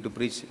who is going to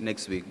preach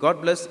next week.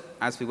 God bless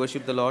as we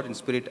worship the Lord in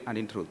spirit and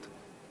in truth.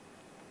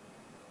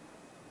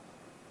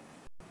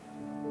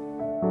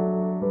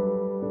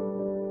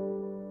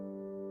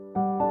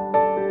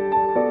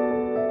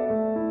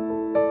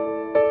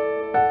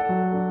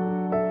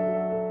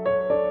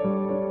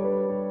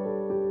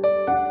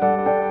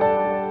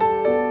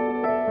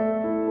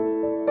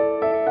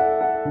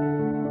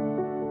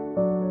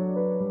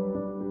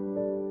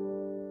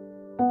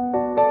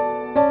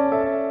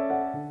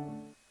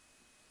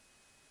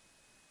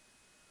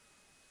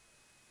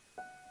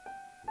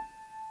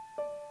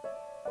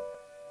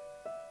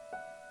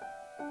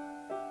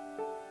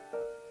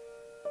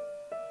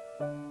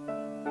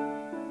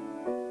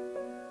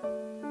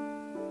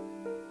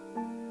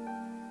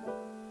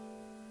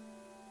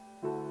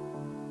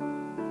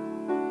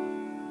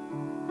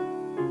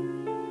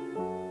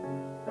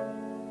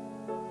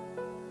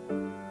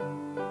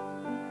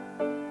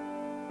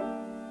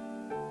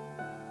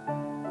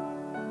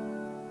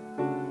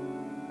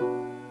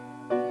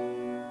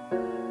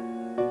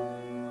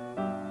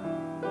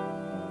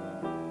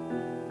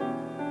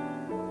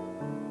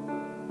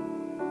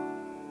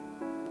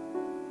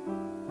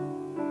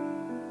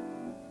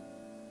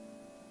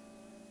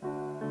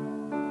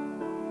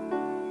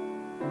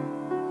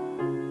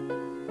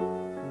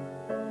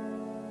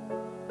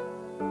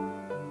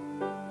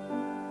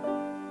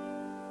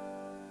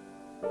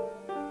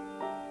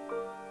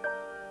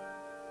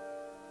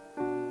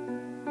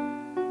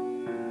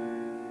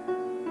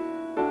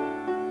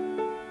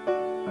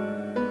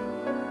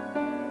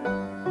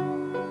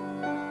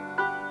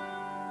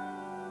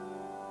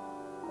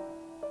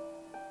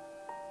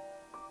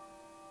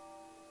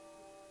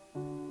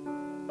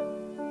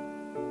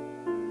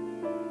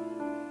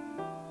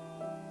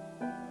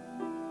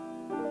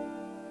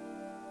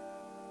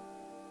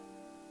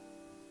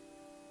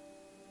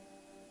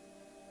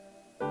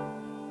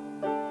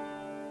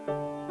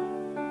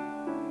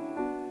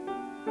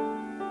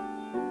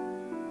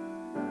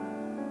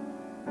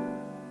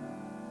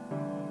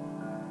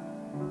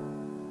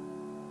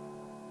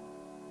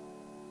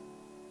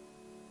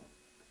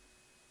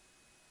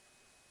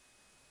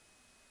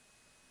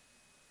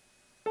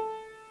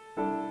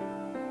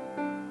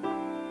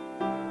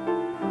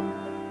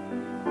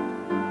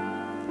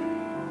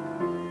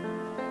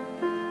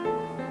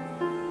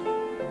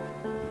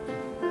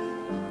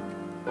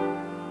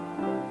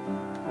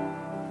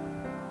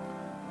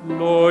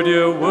 Lord,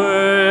 your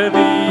word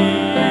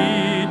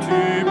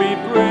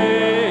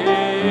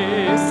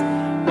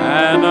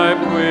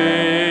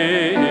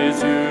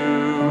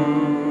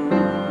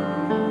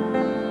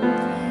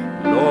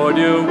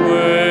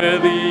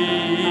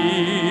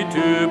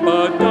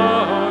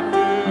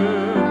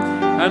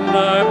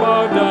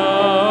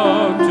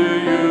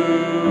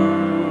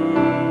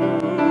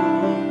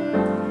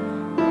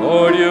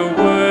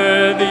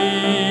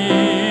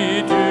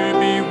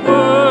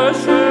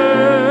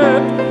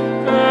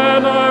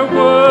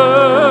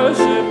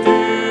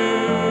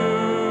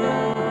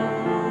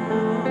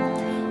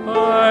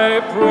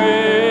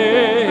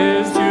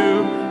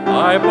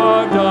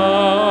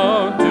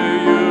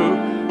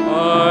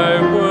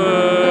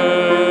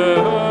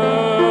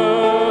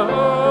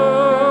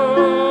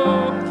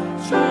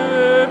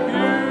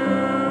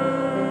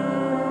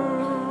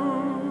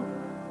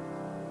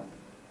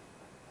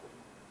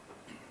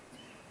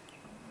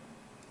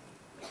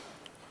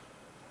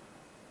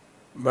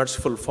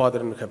Merciful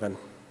Father in heaven,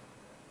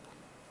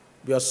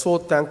 we are so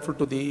thankful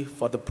to Thee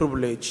for the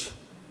privilege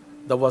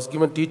that was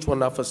given to each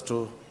one of us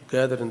to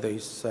gather in Thy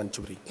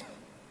sanctuary.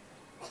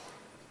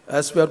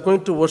 As we are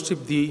going to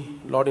worship Thee,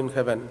 Lord in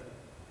heaven,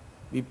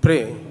 we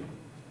pray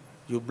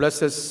You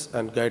bless us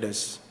and guide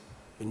us.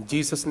 In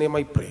Jesus' name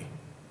I pray.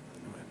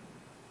 Amen.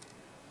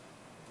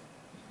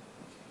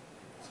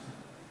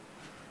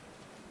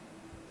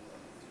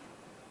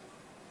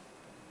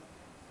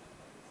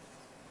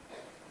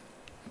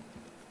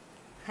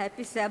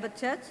 Happy Sabbath,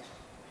 church.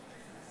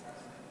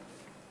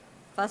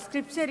 First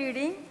scripture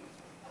reading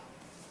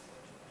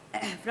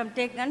from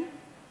taken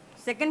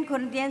 2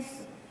 Corinthians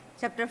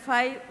chapter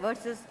 5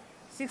 verses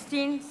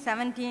 16,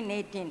 17,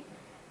 18.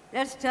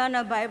 Let's turn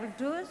our Bible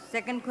to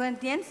 2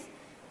 Corinthians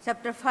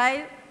chapter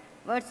 5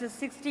 verses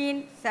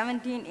 16,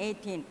 17,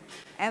 18.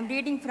 I am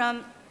reading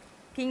from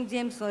King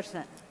James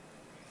Version.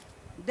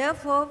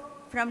 Therefore,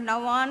 from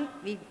now on,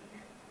 we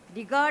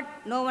regard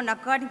no one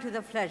according to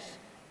the flesh.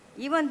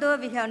 Even though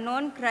we have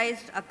known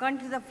Christ according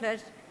to the flesh,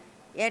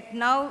 yet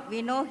now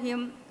we know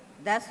him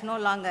thus no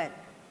longer.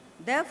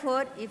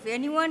 Therefore, if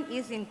anyone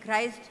is in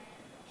Christ,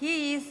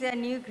 he is a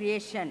new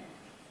creation.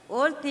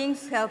 All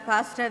things have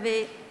passed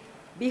away.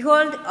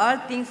 Behold, all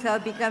things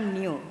have become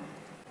new.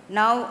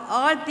 Now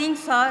all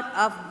things are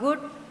of good,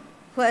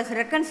 who has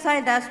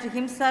reconciled us to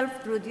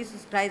himself through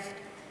Jesus Christ,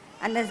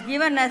 and has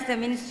given us the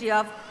ministry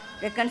of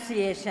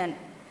reconciliation.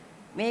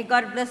 May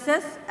God bless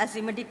us as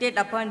we meditate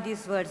upon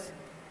these words.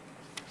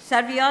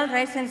 Shall we all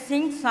rise and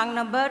sing song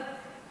number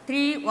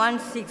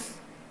 316?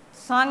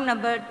 Song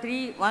number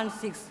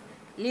 316.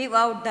 Live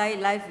out thy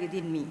life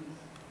within me.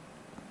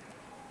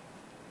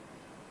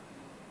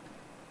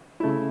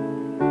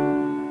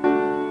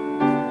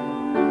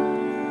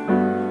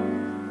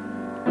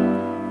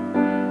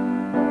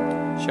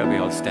 Shall we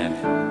all stand?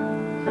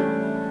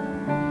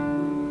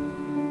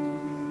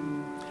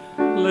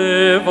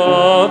 Live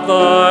out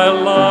thy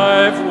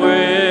life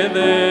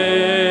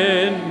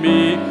within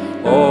me,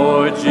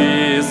 O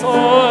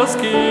Jesus,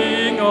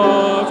 King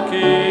of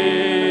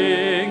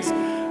kings.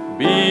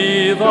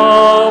 Be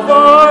thou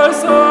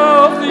voice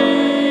of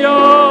the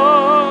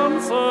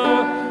answer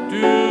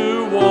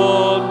to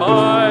all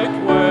my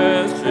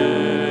questionings.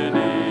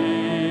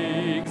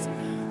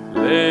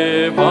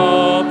 Live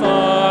out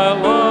thy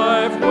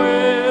life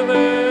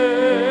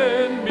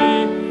within me,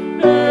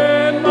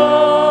 in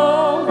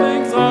all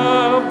things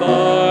of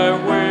thy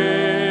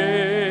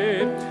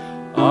way.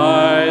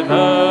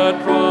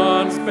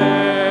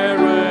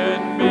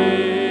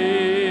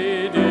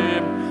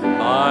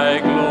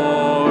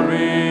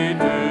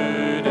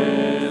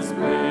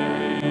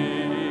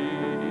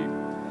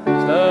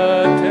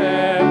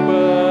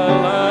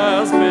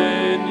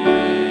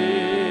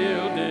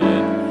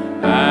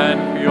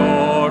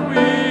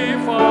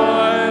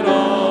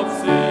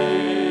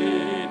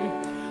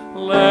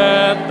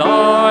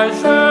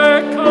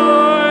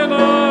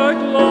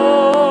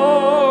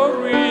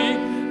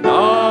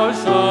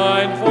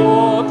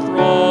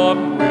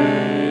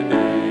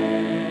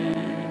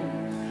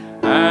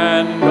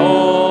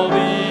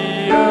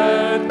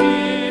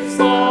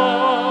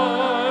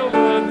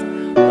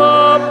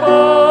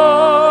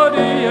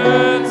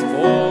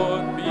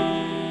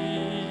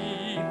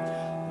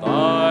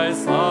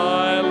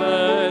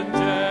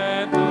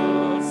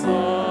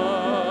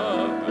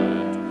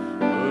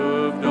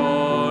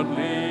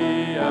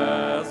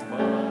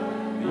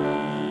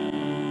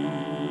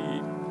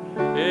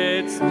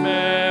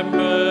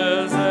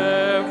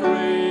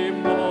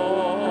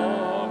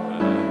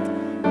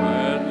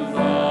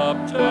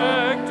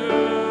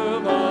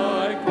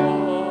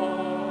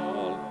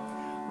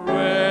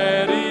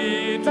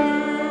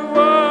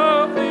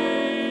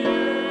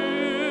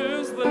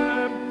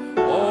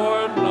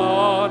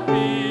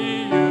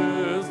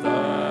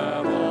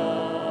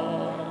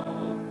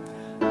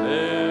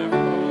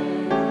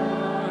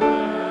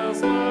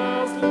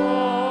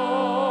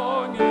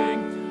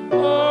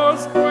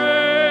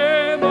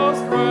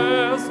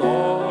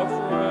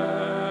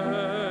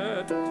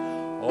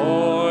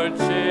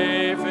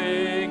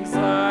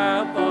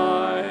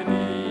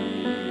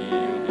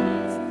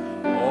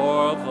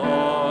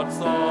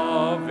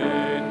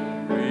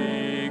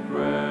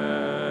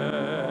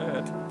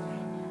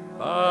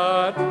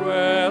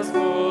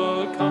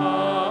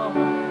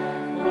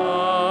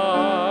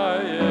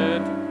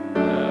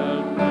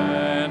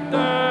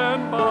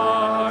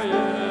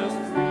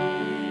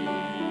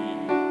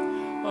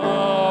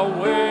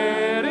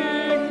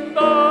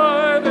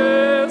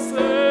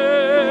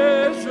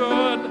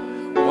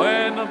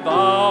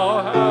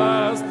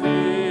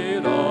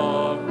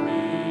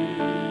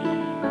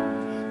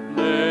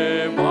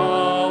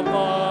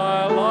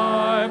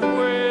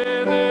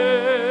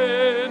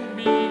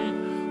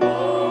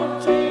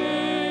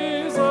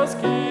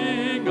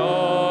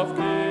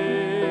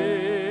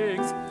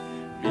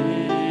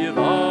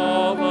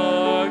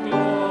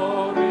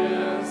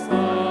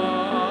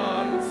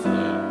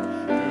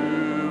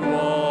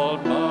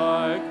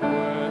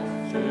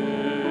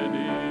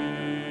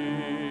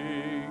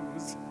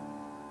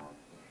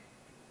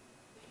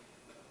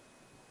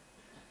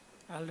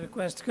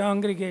 request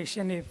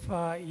congregation if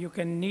you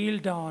can kneel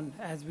down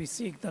as we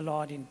seek the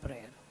Lord in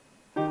prayer.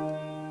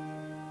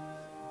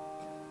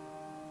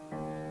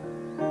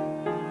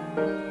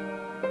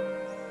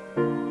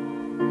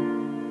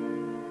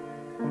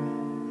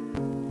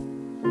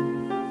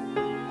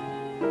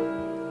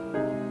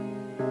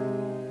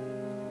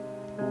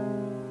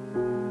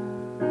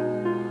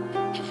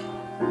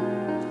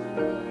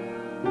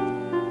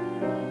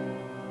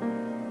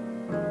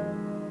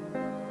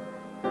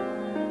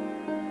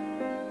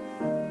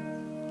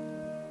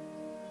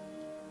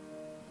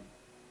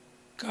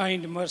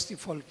 Kind,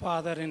 merciful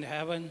Father in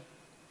heaven,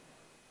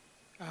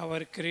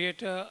 our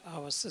Creator,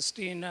 our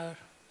Sustainer,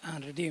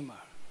 and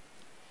Redeemer.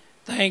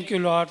 Thank you,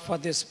 Lord, for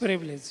this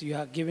privilege you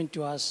have given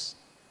to us.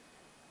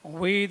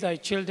 We, thy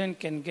children,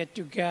 can get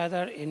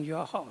together in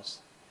your house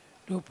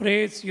to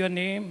praise your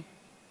name,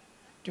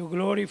 to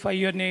glorify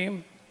your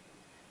name,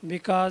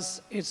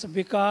 because it's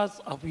because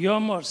of your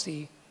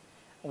mercy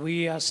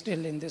we are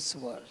still in this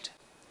world.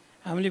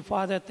 Heavenly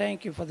Father,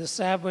 thank you for the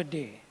Sabbath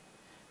day.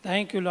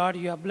 Thank you, Lord,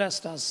 you have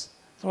blessed us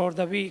throughout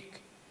the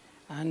week,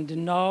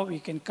 and now we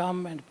can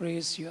come and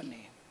praise your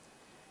name.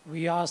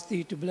 We ask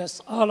thee to bless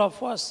all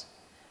of us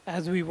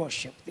as we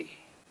worship thee.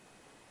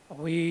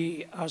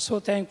 We are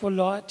so thankful,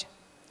 Lord,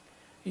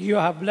 you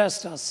have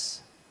blessed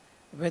us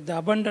with the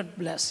abundant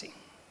blessing.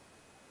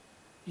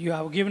 You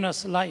have given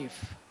us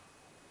life,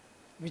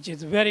 which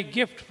is a very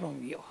gift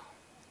from you.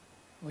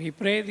 We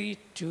pray thee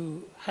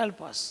to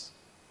help us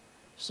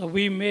so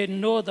we may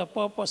know the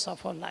purpose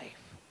of our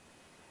life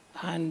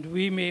and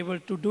we may be able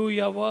to do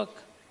your work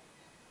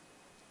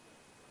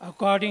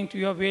according to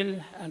your will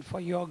and for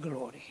your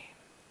glory.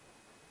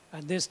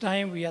 At this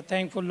time, we are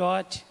thankful,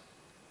 Lord,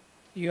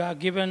 you have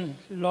given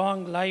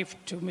long life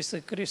to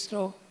Mrs.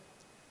 Christo.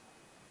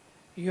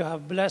 You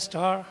have blessed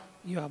her.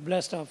 You have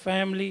blessed our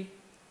family.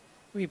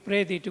 We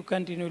pray thee to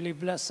continually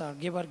bless her,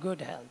 give her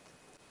good health.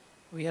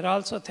 We are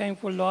also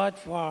thankful, Lord,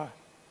 for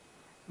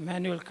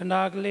Manuel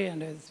Kanagle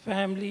and his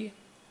family.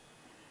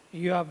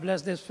 You have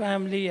blessed this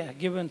family,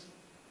 given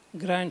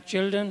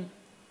grandchildren.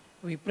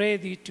 We pray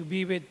thee to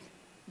be with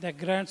the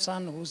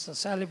grandson who's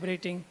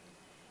celebrating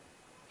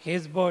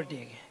his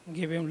birthday.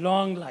 Give him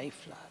long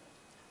life, Lord.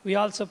 We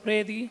also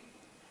pray thee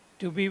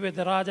to be with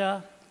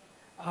Raja,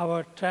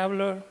 our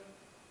traveler.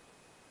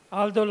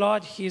 Although,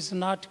 Lord, he is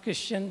not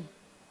Christian,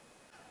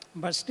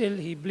 but still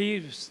he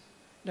believes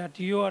that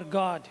you are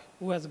God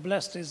who has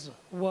blessed his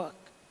work.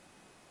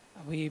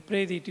 We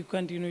pray thee to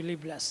continually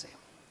bless him.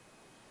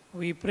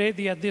 We pray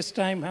thee at this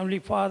time, Heavenly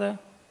Father,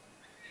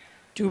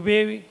 to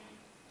be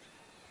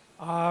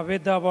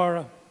with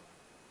our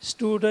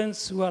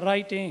students who are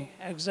writing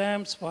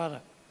exams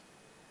for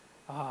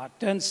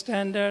 10th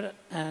standard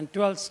and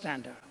 12th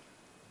standard.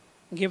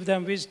 Give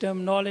them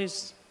wisdom, knowledge,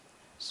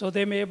 so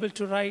they may be able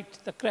to write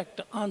the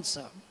correct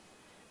answer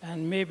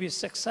and may be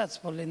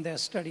successful in their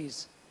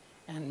studies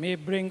and may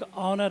bring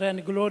honor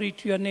and glory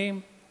to your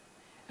name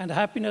and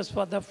happiness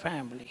for the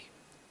family.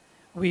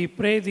 We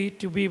pray thee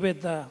to be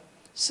with the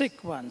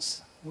sick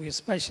ones. We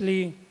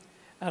especially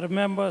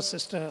remember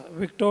Sister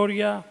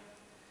Victoria.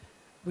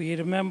 We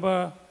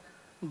remember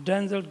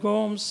Denzel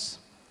Gomes.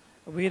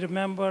 We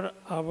remember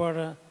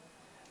our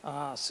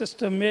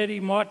Sister Mary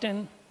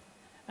Martin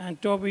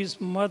and Toby's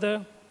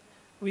mother.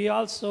 We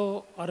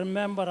also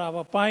remember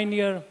our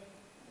pioneer,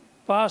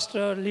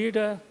 pastor,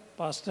 leader,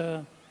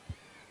 Pastor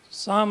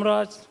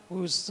Samraj,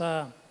 who's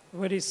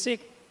very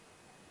sick.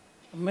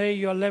 May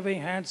your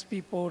loving hands be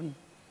upon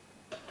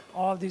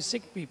all these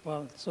sick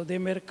people so they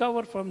may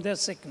recover from their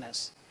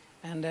sickness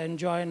and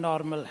enjoy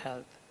normal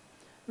health.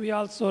 We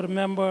also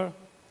remember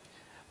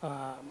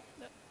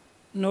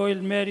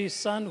Noel Mary's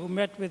son who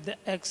met with the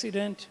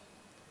accident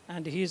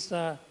and he's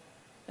in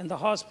the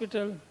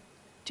hospital.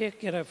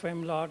 Take care of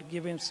him, Lord.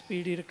 Give him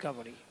speedy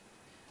recovery.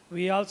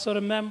 We also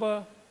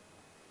remember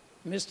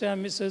Mr.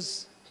 and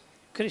Mrs.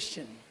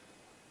 Christian.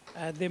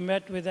 They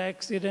met with the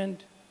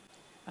accident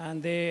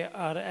and they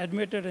are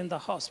admitted in the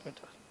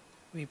hospital.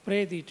 We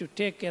pray thee to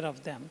take care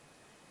of them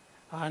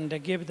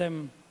and give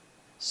them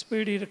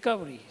speedy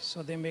recovery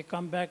so they may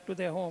come back to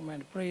their home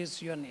and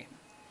praise your name.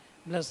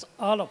 Bless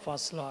all of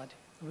us, Lord.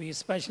 We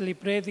especially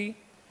pray thee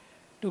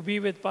to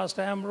be with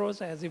Pastor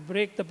Ambrose as he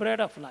breaks the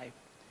bread of life.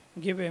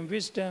 Give him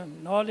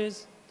wisdom, knowledge,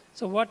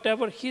 so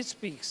whatever he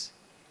speaks,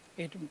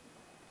 it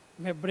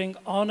may bring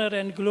honor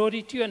and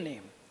glory to your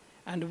name,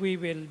 and we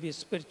will be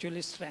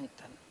spiritually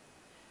strengthened.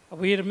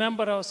 We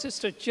remember our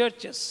sister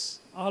churches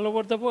all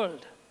over the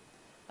world.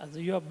 As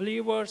your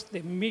believers,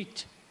 they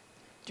meet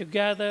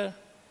together,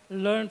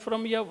 learn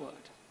from your word.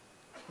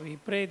 We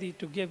pray thee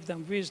to give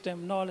them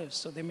wisdom, knowledge,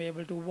 so they may be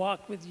able to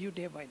walk with you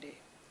day by day.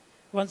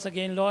 Once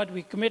again, Lord,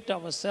 we commit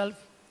ourselves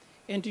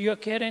into your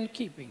care and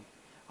keeping.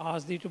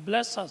 Ask thee to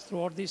bless us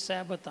throughout this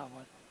Sabbath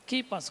hour.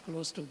 Keep us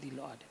close to thee,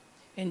 Lord.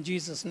 In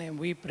Jesus' name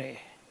we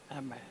pray.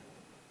 Amen.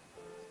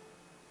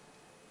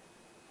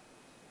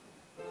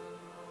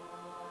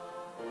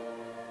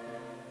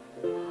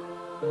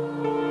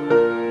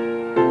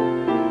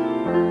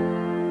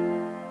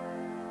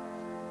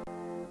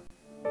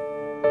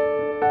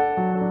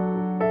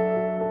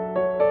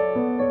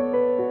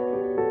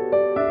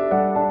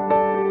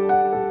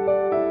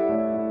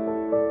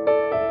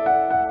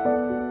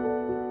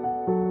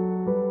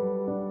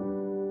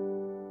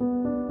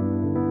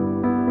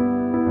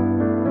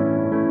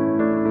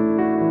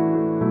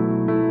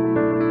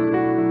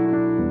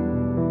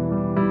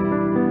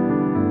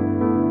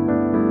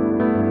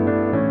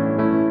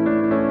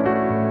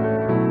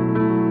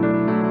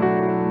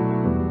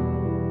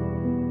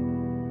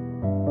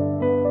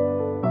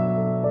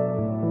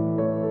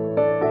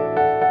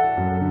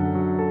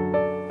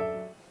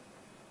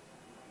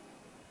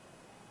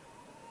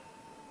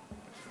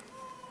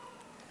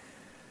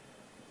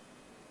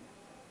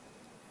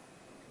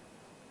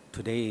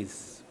 Today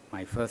is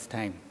my first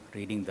time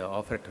reading the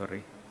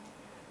offertory,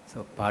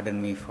 so pardon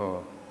me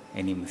for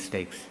any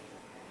mistakes.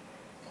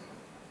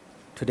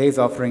 Today's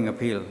offering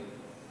appeal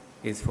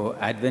is for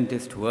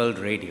Adventist World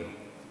Radio.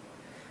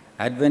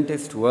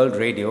 Adventist World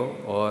Radio,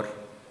 or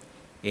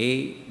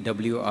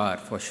AWR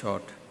for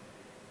short,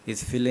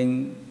 is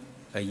filling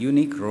a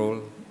unique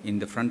role in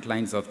the front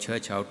lines of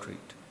church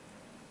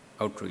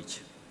outreach.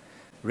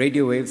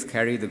 Radio waves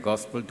carry the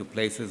gospel to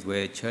places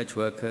where church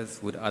workers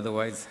would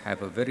otherwise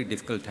have a very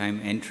difficult time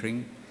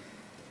entering,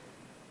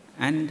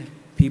 and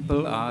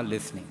people are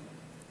listening.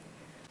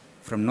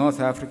 From North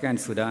Africa and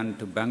Sudan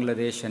to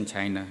Bangladesh and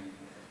China,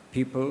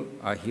 people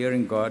are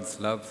hearing of God's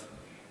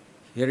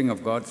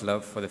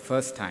love for the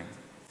first time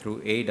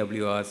through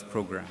AWR's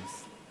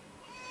programs.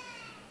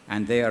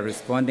 And they are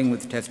responding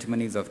with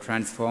testimonies of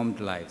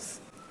transformed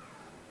lives.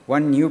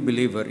 One new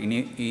believer in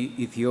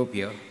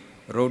Ethiopia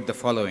wrote the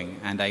following,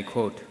 and I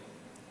quote,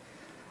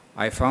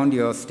 "I found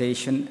your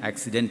station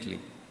accidentally.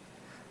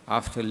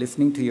 After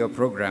listening to your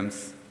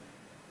programs,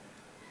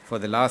 for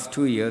the last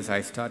 2 years,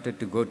 I started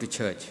to go to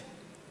church.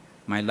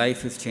 My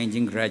life is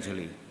changing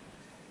gradually.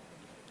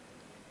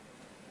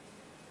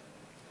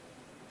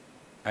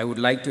 I would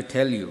like to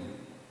tell you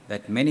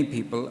that many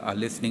people are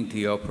listening to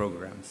your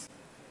programs.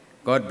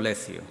 God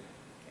bless you."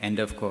 End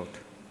of quote.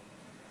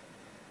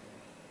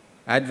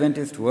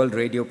 Adventist World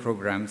Radio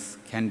programs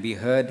can be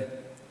heard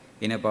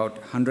in about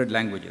 100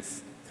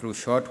 languages through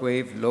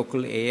shortwave,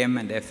 local AM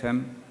and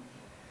FM,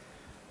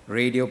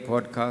 radio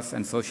podcasts,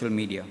 and social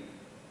media.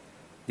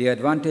 The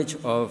advantage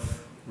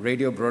of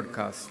radio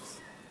broadcasts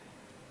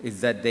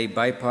is that they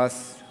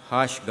bypass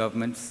harsh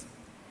governments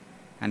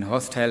and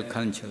hostile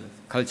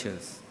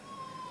cultures,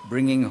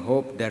 bringing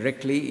hope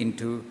directly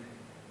into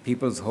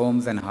people's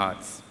homes and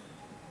hearts.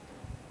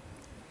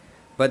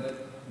 But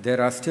there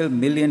are still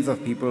millions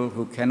of people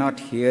who cannot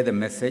hear the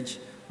message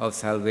of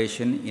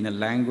salvation in a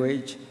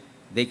language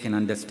they can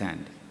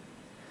understand.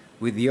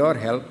 With your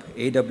help,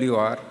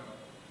 AWR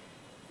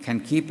can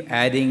keep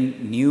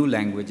adding new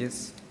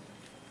languages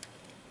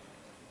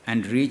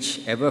and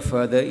reach ever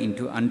further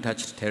into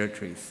untouched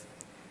territories.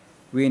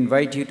 We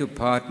invite you to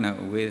partner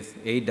with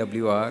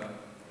AWR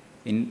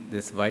in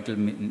this vital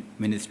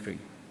ministry.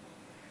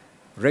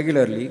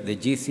 Regularly, the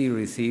GC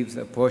receives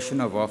a portion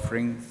of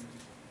offerings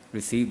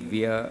received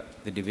via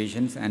the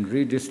divisions and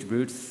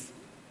redistributes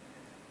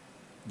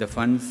the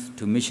funds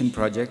to mission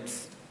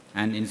projects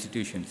and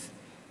institutions.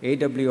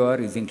 AWR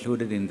is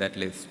included in that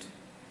list.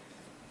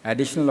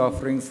 Additional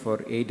offerings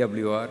for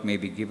AWR may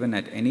be given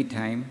at any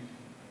time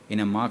in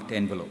a marked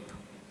envelope.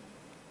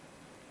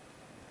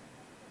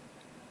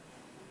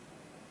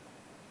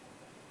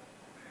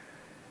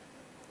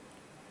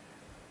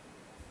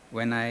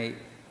 When I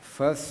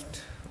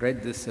first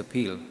read this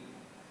appeal,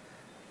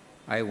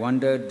 I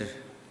wondered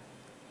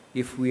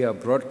if we are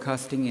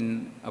broadcasting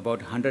in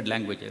about 100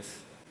 languages,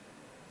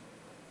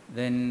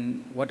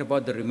 then what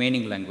about the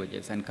remaining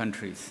languages and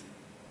countries?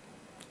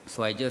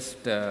 So I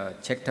just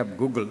checked up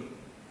Google,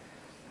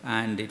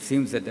 and it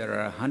seems that there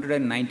are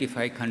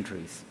 195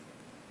 countries,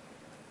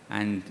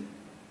 and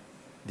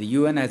the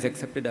UN has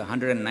accepted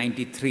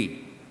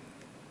 193.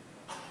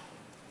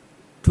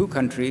 2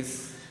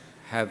 countries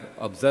have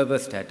observer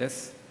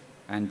status,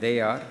 and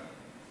they are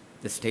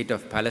the State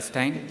of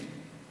Palestine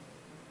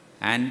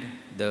and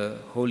the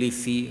Holy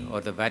See or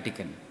the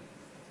Vatican.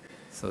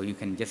 So you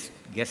can just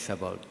guess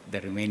about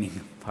the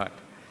remaining part.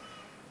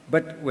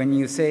 But when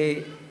you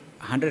say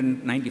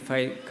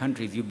 195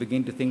 countries, you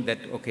begin to think that,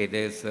 okay,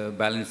 there's a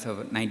balance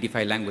of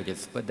 95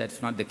 languages, but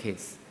that's not the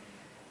case.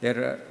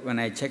 When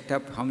I checked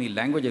up how many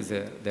languages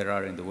there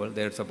are in the world,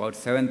 there's about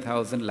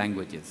 7,000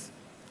 languages,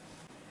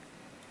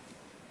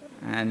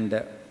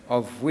 and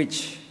of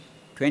which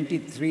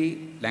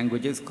 23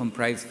 languages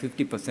comprise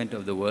 50%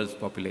 of the world's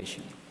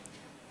population.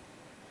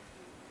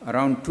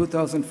 Around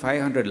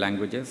 2,500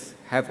 languages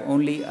have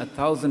only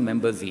 1,000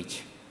 members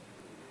each.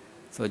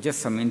 So just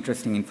some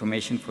interesting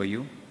information for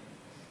you.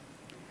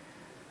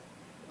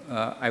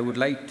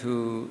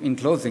 In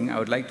closing, I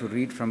would like to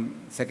read from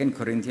 2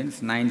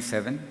 Corinthians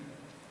 9:7.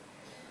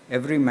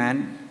 "Every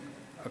man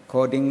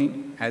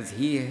according as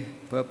he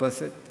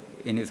purposeth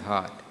in his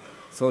heart,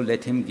 so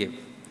let him give,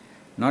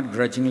 not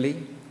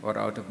grudgingly or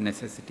out of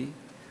necessity,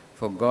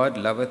 for God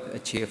loveth a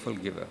cheerful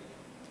giver."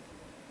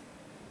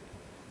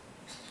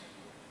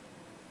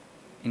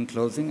 In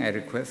closing, I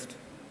request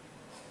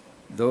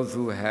those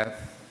who have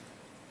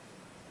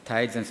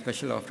tithes and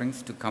special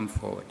offerings to come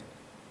forward.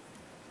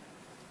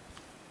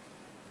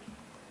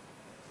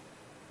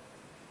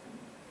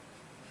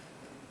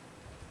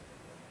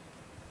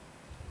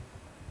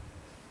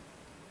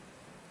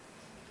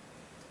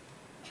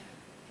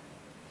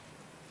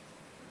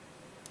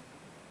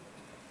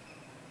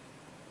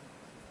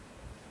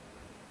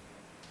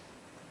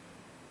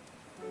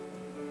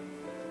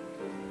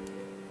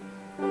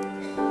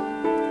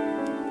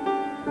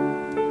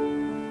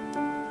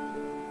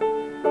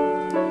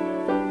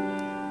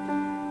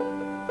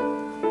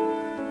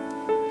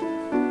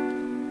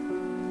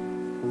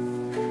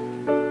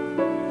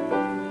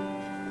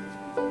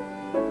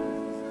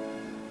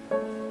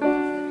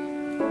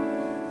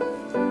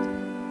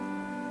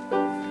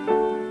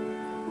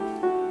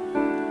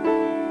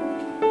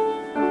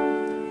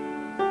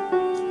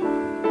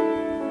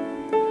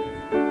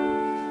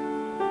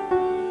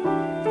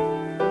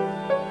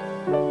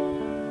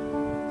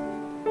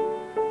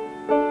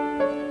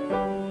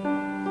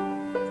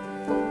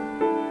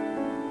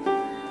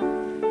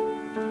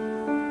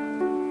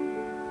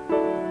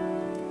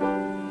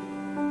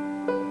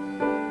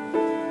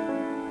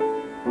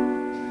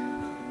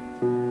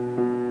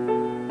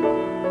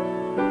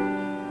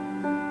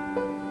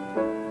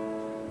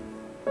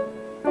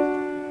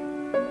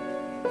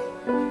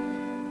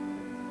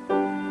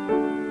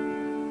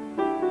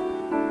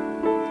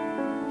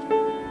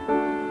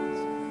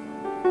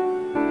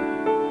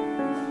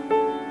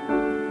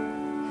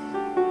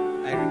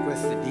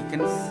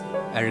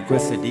 I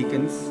request the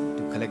deacons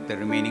to collect the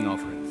remaining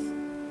offerings.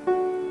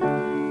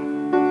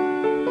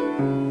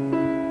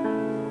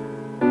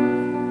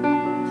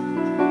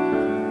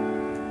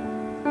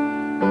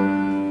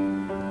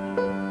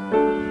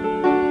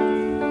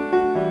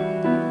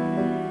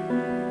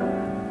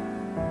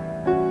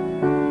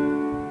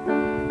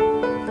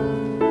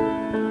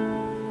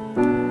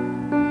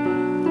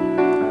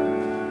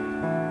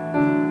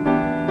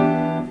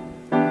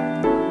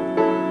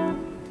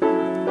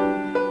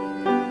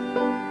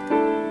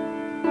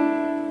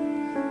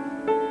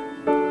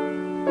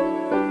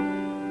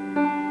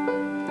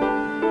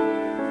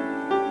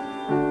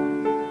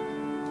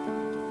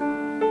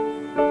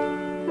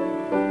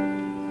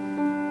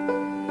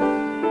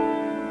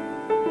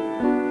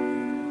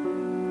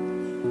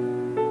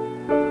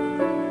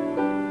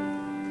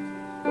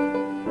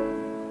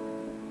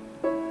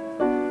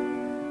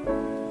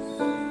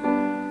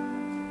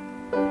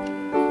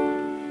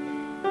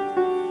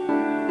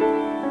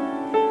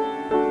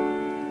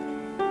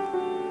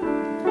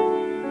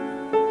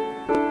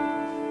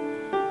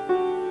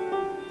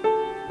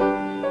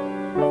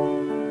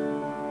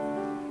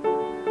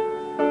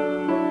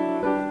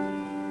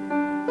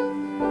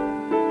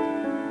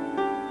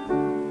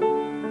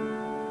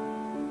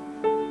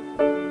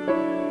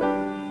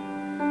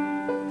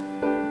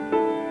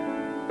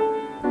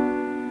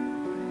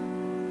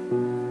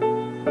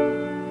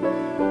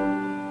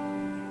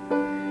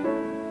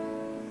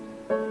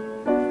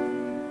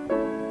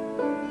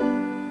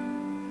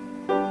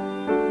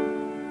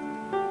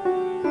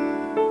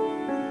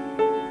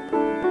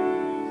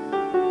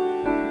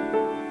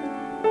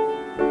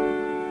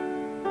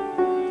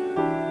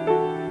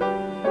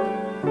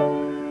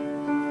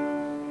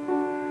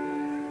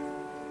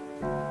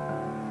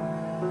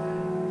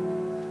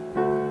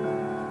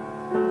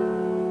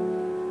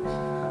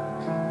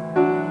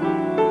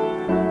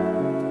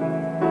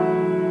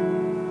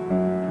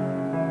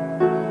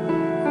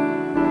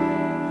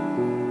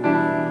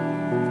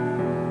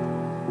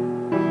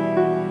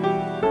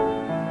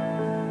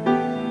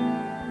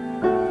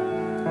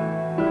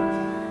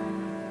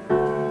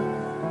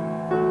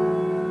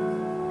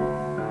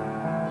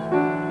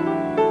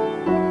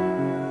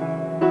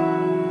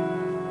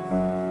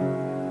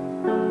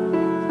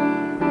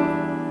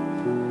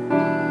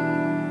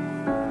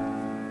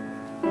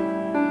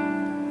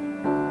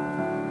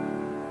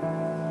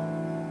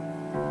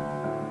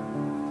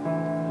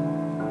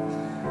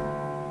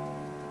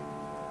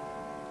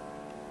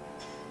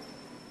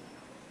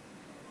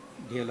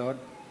 Dear Lord,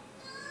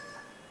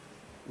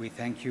 we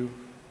thank you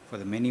for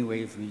the many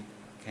ways we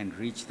can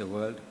reach the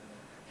world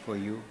for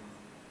you.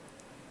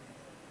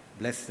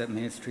 Bless the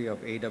ministry of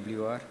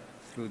AWR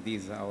through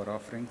these our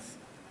offerings.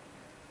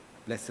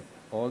 Bless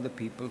all the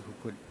people who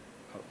could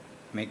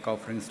make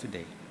offerings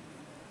today.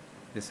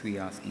 This we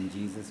ask in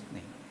Jesus'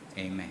 name.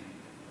 Amen.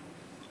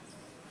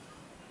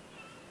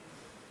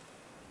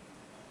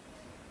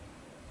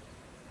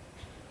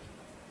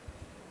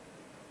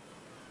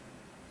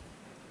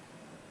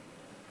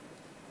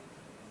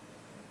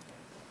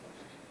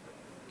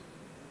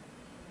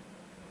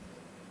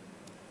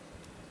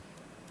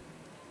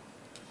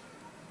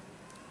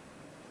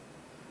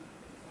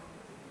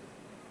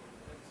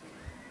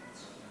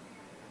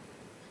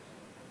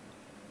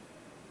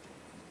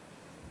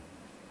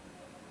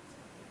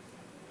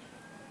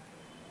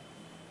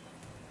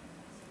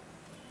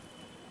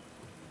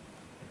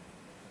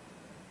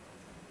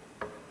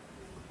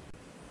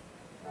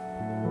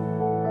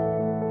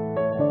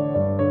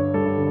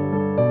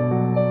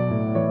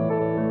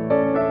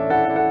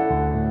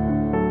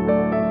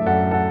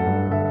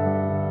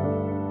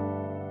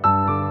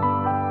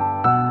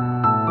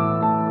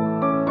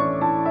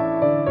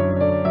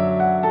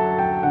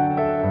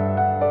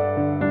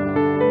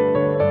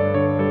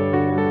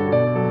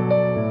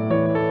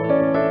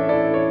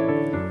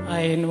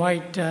 I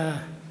invite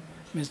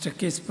Mr.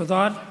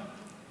 Kispadar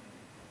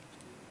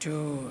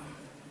to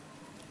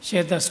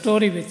share the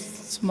story with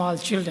small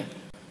children.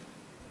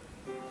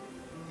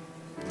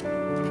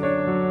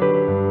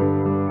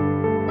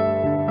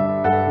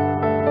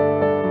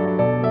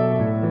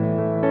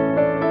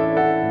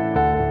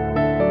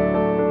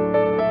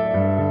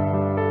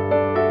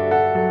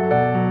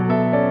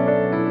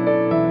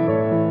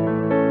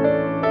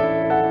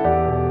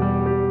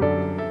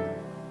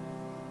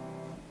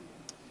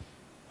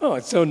 Oh,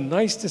 it's so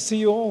nice to see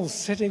you all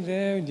sitting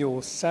there in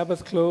your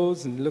Sabbath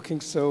clothes and looking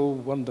so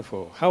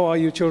wonderful. How are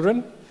you,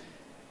 children?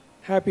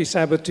 Happy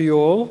Sabbath to you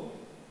all.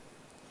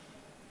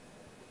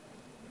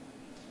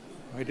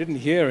 I didn't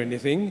hear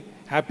anything.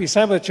 Happy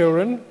Sabbath,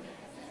 children.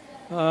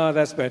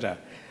 That's better.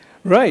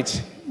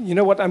 Right. You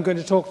know what I'm going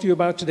to talk to you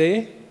about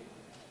today?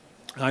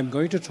 I'm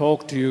going to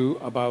talk to you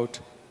about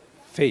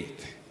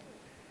faith.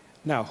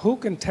 Now, who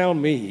can tell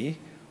me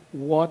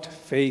what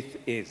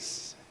faith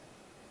is?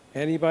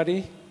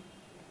 Anybody?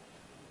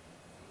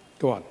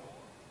 Go on.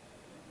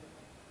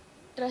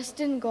 Trust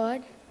in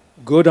God.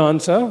 Good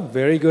answer.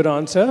 Very good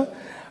answer.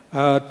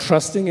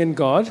 Trusting in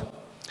God.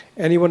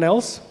 Anyone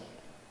else?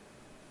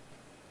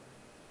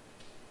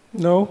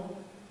 No?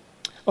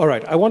 All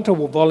right. I want to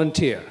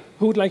volunteer.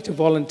 Who would like to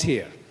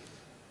volunteer?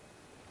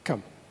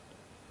 Come.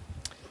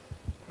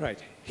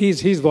 Right.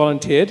 He's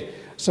volunteered.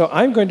 So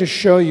I'm going to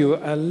show you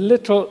a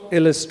little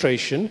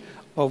illustration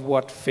of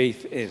what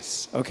faith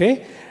is.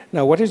 Okay?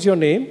 Now, what is your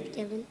name?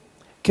 Kevin.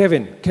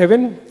 Kevin.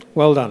 Kevin,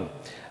 well done.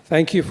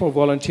 Thank you for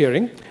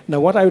volunteering.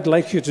 Now, what I would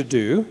like you to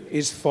do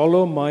is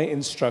follow my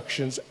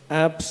instructions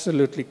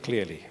absolutely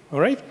clearly. All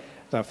right?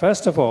 Now,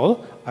 first of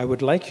all, I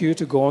would like you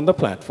to go on the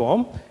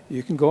platform.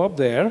 You can go up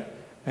there,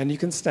 and you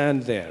can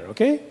stand there,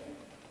 okay?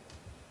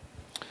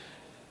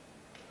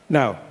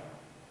 Now,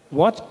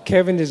 what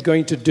Kevin is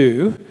going to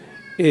do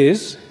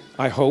is,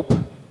 I hope,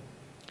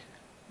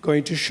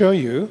 going to show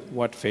you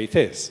what faith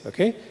is,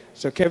 okay?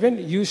 So,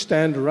 Kevin, you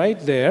stand right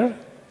there,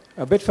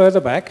 a bit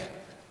further back,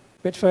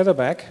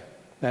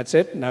 That's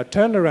it. Now,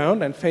 turn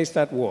around and face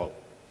that wall,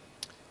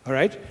 all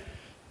right?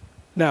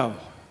 Now,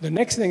 the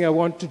next thing I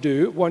want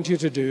you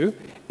to do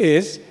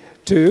is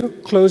to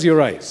close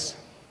your eyes.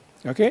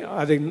 Okay,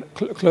 are they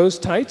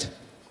closed tight?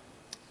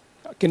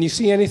 Can you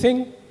see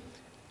anything?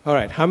 All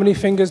right, how many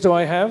fingers do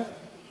I have?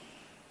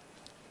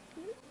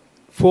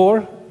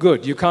 4?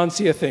 Good, you can't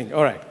see a thing.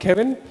 All right,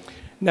 Kevin,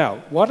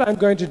 now what I'm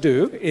going to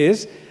do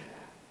is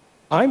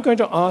I'm going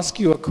to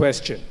ask you a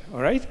question, all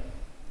right?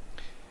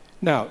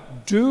 Now,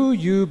 do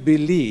you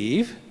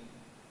believe,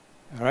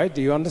 all right,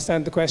 do you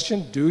understand the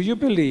question? Do you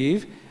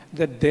believe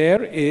that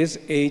there is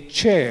a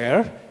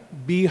chair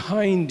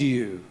behind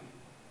you?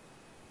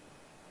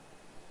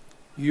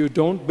 You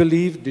don't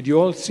believe, did you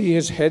all see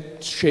his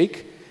head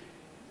shake?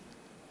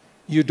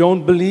 You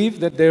don't believe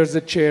that there's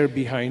a chair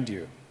behind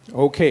you.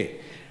 Okay.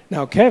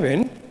 Now,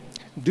 Kevin,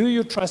 do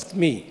you trust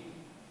me?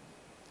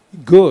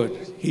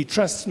 Good. He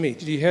trusts me.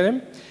 Did you hear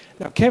him?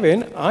 Now,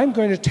 Kevin, I'm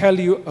going to tell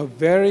you a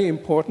very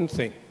important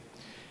thing.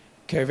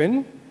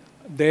 Kevin,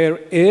 there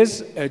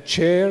is a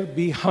chair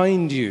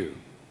behind you.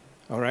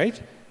 All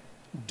right?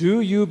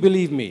 Do you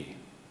believe me?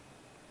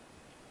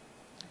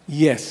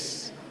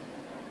 Yes.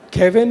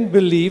 Kevin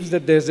believes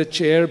that there's a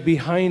chair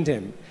behind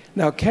him.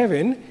 Now,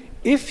 Kevin,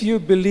 if you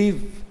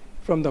believe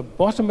from the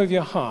bottom of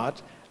your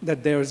heart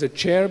that there is a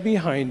chair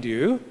behind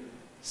you,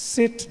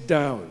 sit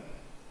down.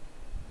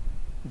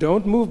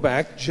 Don't move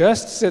back,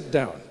 just sit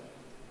down.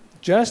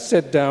 Just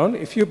sit down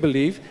if you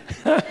believe.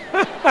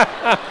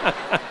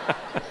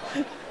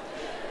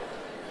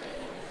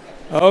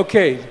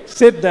 Okay,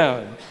 sit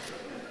down.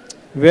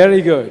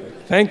 Very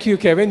good. Thank you,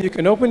 Kevin. You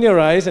can open your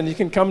eyes and you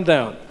can come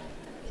down.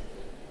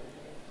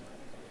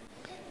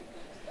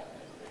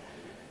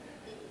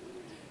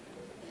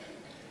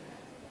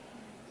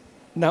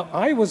 Now,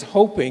 I was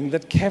hoping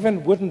that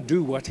Kevin wouldn't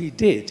do what he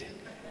did,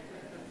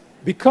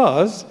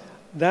 because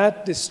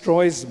that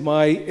destroys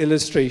my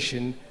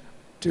illustration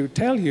to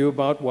tell you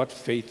about what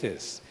faith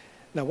is.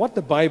 Now, what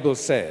the Bible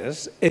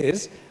says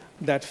is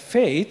that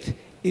faith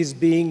is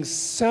being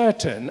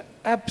certain,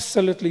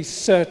 absolutely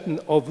certain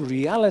of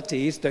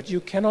realities that you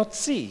cannot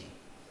see.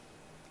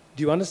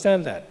 Do you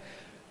understand that?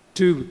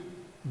 To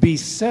be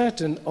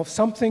certain of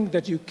something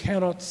that you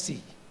cannot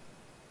see.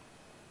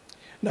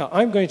 Now,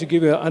 I'm going to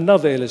give you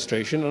another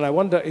illustration, and I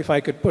wonder if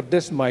I could put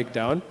this mic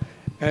down,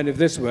 and if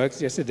this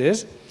works. Yes, it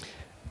is.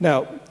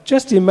 Now,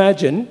 just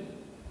imagine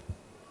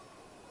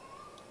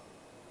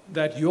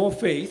that your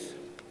faith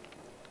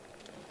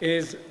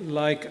is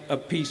like a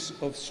piece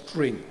of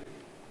string.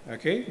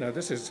 Okay? Now,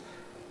 this is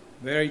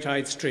very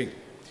tight string.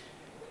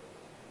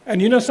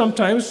 And you know,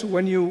 sometimes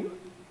when you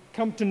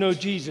come to know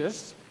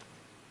Jesus,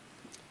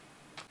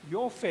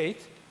 your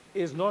faith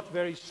is not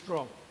very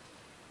strong.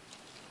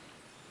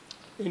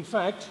 In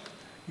fact,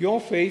 your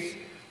faith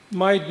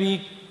might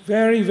be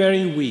very,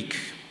 very weak,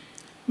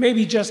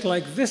 maybe just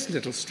like this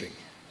little string.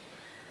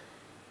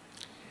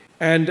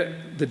 And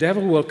the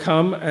devil will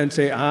come and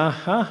say,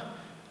 aha,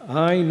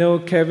 I know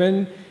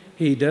Kevin,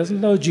 he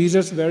doesn't know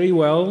Jesus very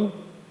well,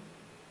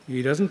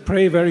 he doesn't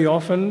pray very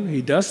often,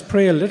 he does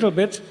pray a little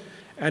bit,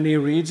 and he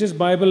reads his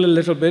Bible a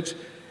little bit,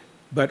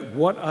 but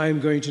what I'm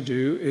going to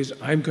do is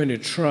I'm going to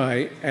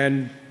try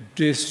and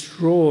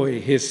destroy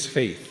his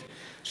faith.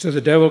 So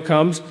the devil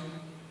comes,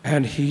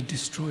 and he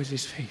destroys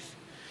his faith.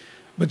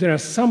 But there are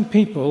some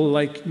people,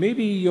 like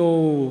maybe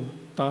your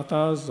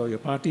tatas or your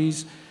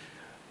patis,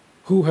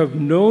 who have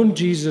known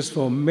Jesus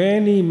for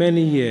many,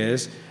 many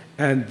years,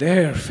 and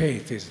their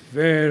faith is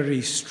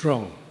very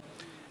strong.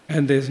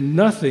 And there's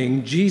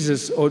nothing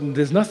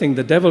there's nothing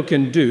the devil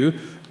can do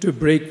to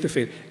break the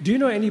faith. Do you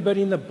know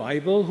anybody in the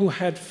Bible who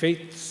had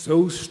faith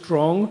so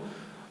strong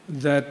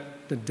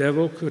that the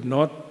devil could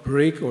not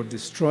break or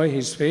destroy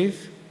his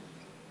faith?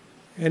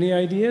 Any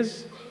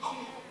ideas?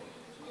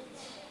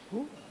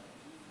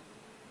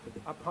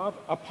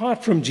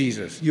 Apart from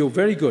Jesus. You're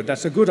very good.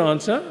 That's a good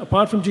answer.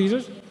 Apart from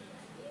Jesus?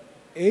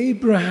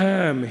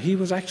 Abraham. He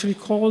was actually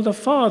called the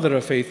father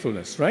of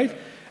faithfulness, right?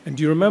 And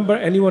do you remember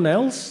anyone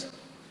else?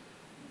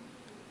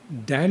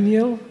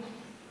 Daniel.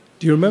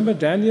 Do you remember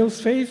Daniel's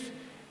faith?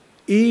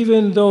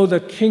 Even though the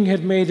king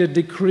had made a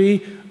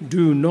decree,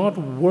 do not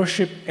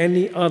worship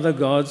any other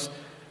gods,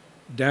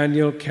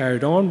 Daniel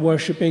carried on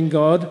worshiping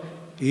God,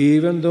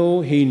 even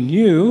though he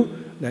knew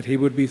that he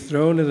would be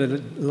thrown in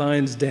the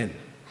lion's den.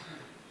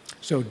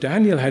 So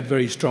Daniel had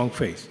very strong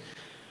faith.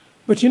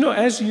 But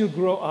as you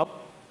grow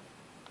up,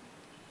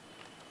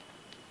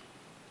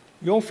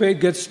 your faith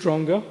gets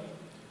stronger.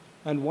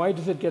 And why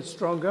does it get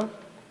stronger?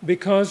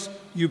 Because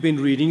you've been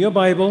reading your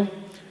Bible,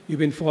 you've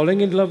been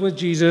falling in love with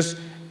Jesus,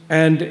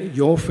 and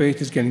your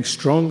faith is getting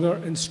stronger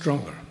and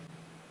stronger.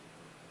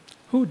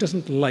 Who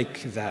doesn't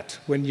like that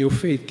when your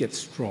faith gets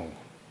strong?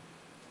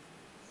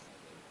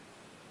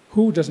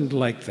 Who doesn't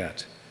like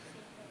that?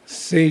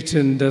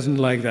 Satan doesn't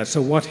like that.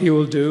 So what he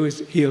will do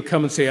is he'll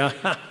come and say,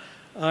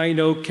 I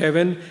know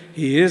Kevin,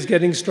 he is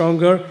getting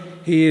stronger.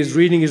 He is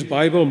reading his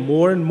Bible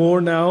more and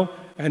more now,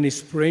 and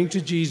he's praying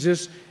to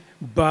Jesus,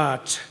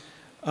 but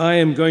I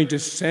am going to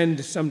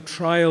send some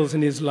trials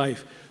in his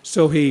life.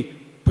 So he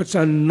puts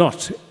a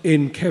knot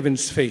in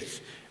Kevin's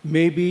faith.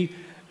 Maybe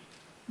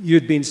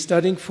you'd been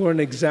studying for an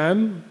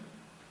exam,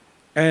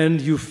 and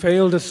you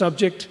failed a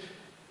subject,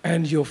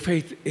 and your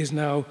faith is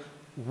now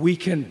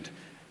weakened.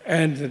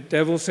 And the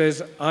devil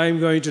says, I'm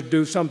going to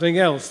do something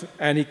else.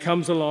 And he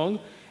comes along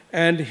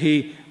and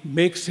he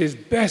makes his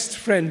best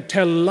friend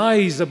tell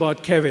lies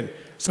about Kevin.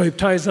 So he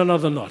ties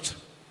another knot.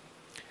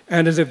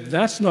 And as if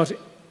that's not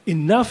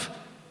enough,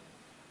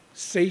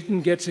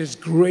 Satan gets his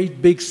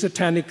great big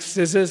satanic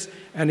scissors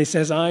and he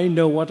says, I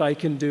know what I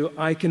can do.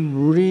 I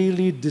can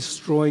really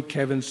destroy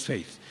Kevin's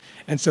faith.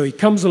 And so he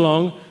comes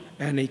along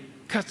and he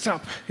cuts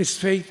up his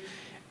faith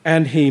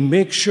and he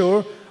makes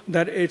sure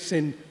that it's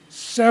in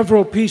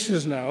several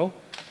pieces now,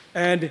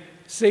 and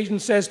Satan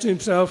says to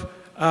himself,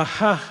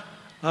 aha,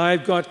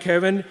 I've got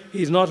Kevin.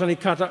 He's not only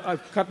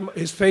I've cut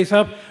his faith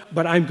up,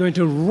 but I'm going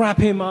to wrap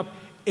him up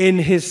in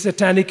his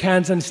satanic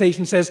hands. And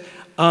Satan says,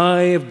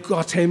 I've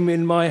got him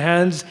in my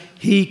hands.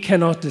 He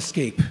cannot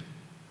escape.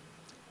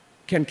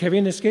 Can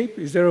Kevin escape?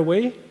 Is there a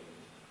way?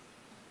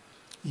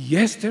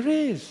 Yes, there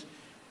is.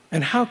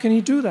 And how can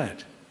he do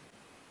that?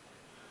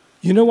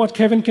 You know what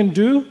Kevin can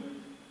do?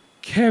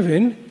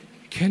 Kevin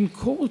can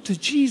call to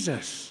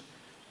Jesus.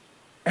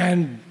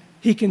 And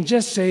he can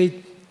just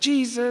say,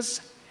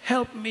 Jesus,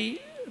 help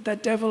me. The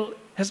devil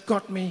has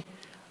got me.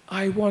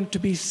 I want to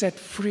be set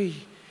free.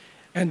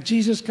 And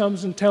Jesus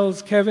comes and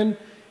tells Kevin,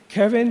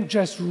 Kevin,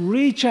 just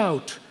reach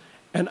out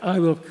and I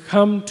will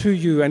come to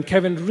you. And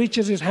Kevin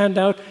reaches his hand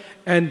out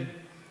and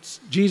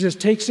Jesus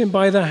takes him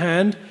by the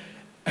hand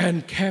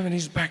and Kevin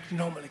is back to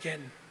normal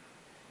again.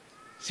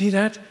 See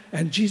that?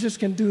 And Jesus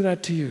can do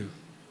that to you.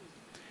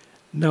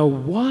 Now,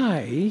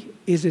 why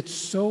is it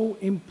so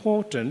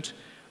important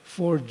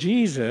for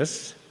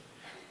Jesus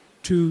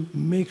to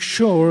make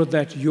sure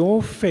that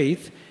your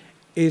faith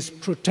is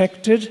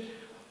protected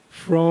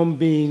from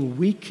being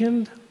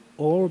weakened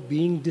or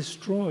being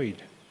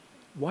destroyed?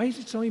 Why is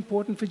it so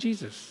important for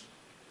Jesus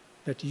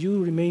that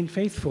you remain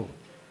faithful?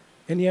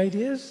 Any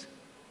ideas?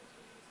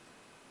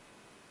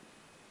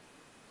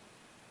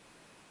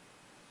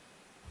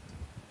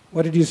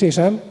 What did you say,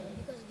 Sam?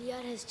 Because we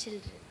are his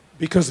children.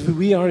 Because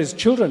we are his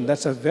children.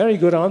 That's a very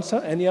good answer.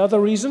 Any other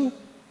reason?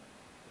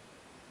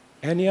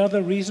 Any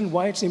other reason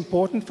why it's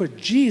important for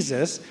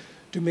Jesus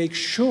to make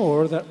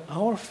sure that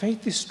our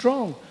faith is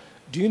strong?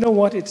 Do you know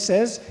what it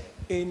says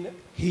in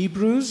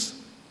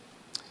Hebrews?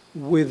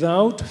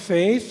 Without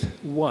faith,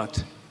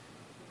 what?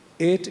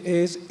 It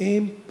is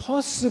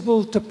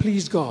impossible to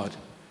please God.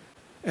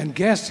 And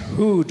guess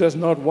who does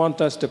not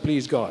want us to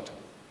please God?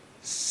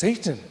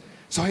 Satan.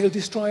 So he'll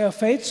destroy our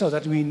faith so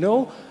that we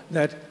know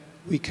that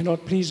we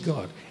cannot please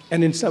God.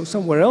 And in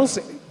somewhere else,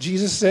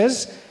 Jesus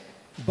says,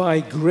 by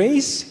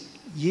grace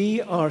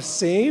ye are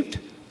saved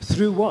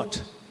through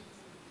what?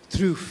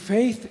 Through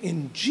faith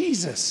in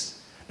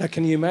Jesus. Now,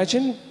 can you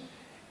imagine?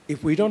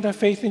 If we don't have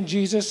faith in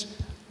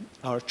Jesus,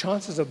 our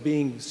chances of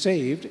being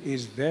saved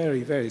is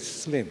very, very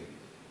slim.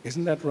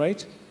 Isn't that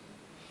right?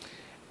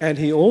 And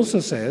he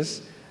also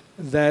says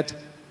that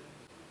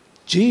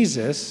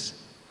Jesus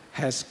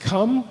has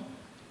come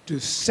to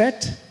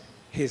set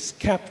his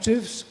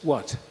captives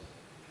what?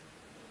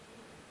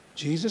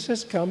 Jesus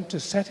has come to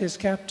set his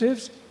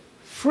captives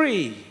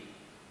free.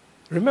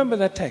 Remember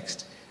that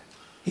text.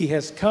 He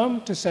has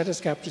come to set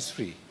his captives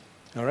free.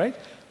 All right?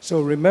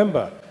 So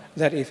remember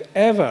that if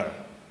ever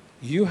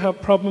you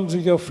have problems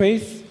with your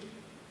faith,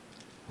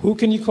 who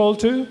can you call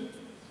to?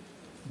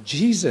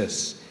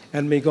 Jesus.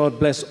 And may God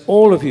bless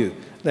all of you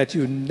that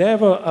you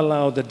never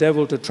allow the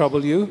devil to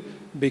trouble you,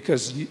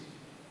 because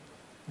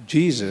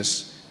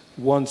Jesus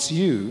wants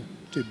you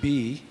to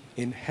be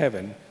in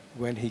heaven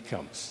when he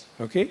comes.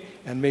 Okay?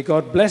 And may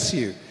God bless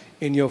you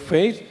in your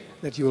faith,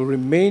 that you will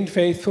remain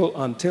faithful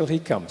until he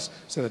comes,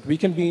 so that we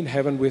can be in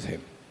heaven with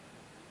him.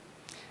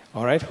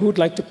 All right? Who would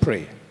like to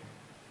pray?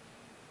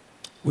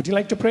 Would you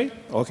like to pray?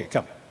 Okay,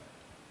 come.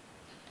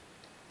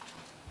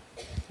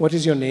 What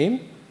is your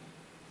name?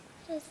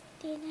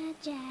 Christina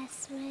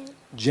Jasmine.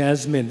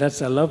 Jasmine,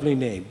 that's a lovely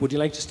name. Would you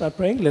like to start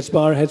praying? Let's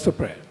bow our heads for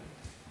prayer.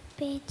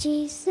 Pray,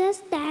 Jesus,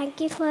 thank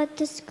you for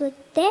this good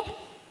day.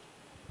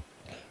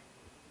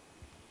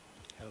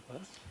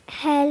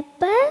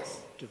 Help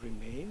us To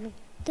remain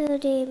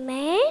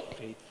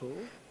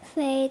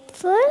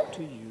faithful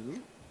to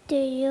you to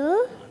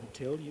you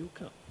until you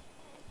come.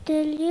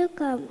 till you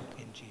come.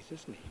 In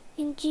Jesus' name.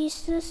 In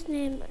Jesus'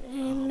 name,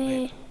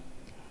 amen.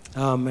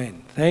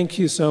 Amen. Thank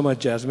you so much,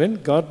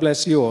 Jasmine. God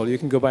bless you all. You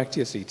can go back to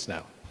your seats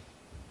now.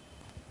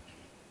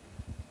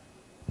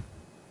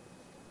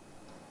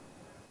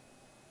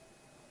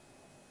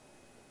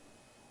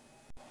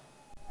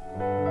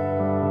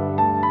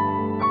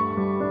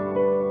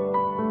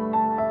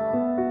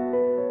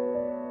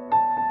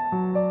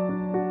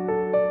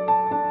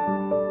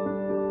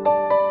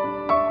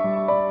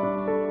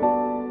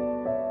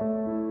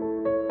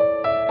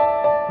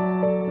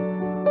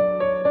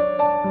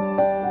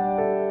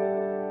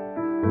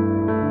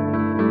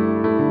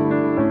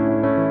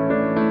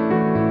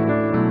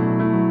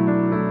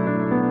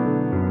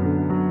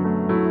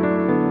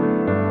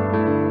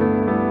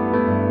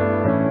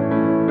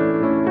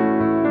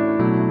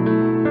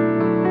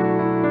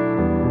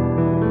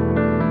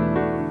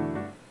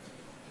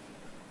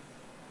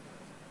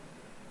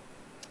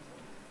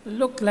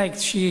 Look like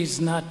she is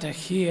not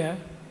here.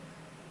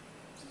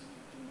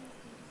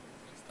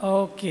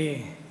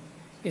 Okay,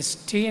 it's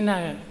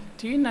Tina.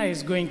 Tina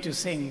is going to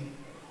sing.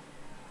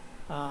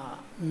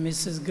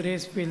 Mrs.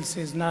 Grace Pills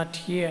is not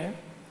here,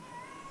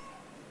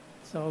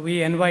 so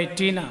we invite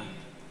Tina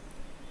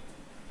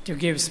to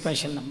give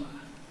special number.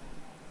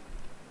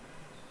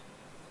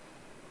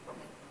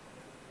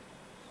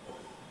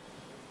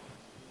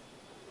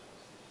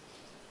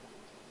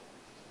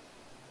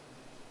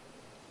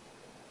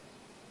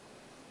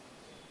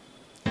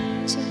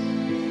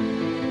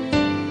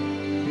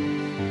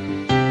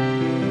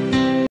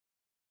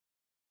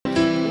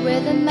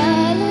 With a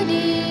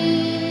melody,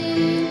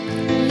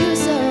 you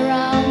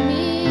surround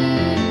me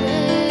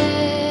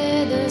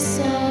with a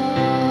song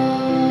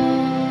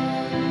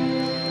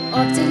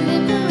of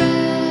deliverance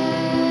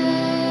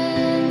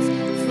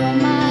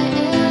from my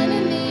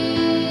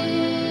enemies,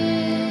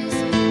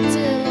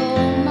 till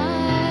all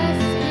my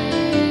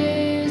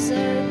fears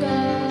are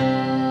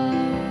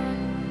gone.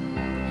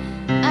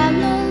 I'm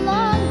no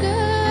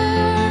longer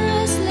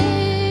a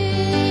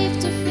slave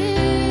to fear.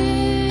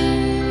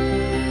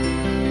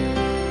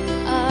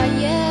 I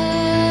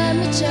am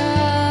a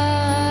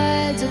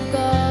child of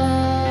God.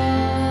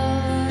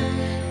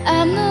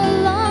 I'm no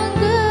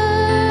longer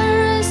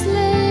a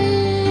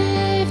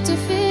slave to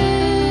fear.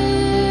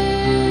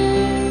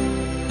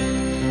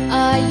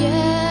 I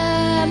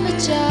am a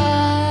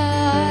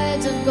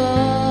child of God.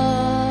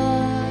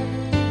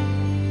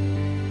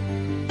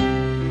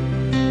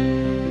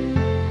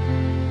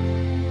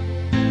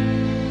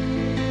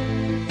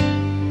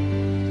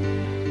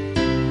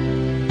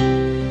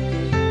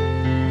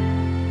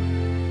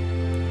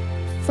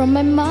 From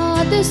my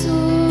mother's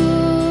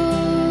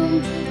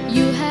womb,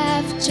 you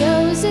have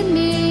chosen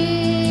me.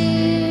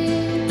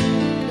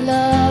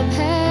 Love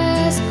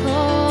has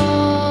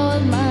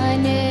called my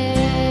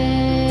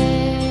name.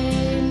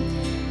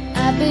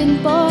 I've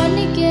been born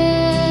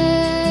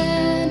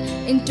again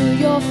into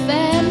your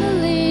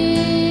family.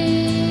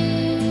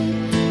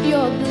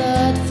 Your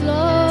blood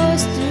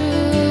flows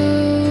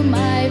through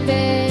my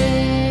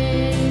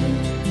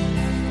veins.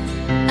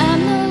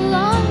 I'm no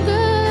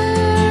longer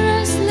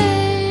a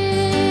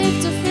slave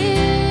to fear.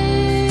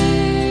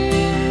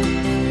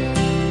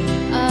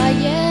 I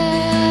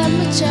am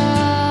a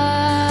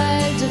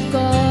child of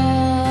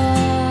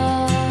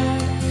God.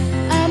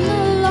 I'm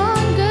no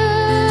longer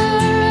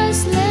a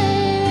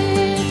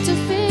slave to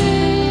fear.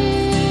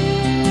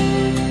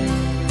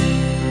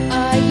 I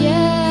am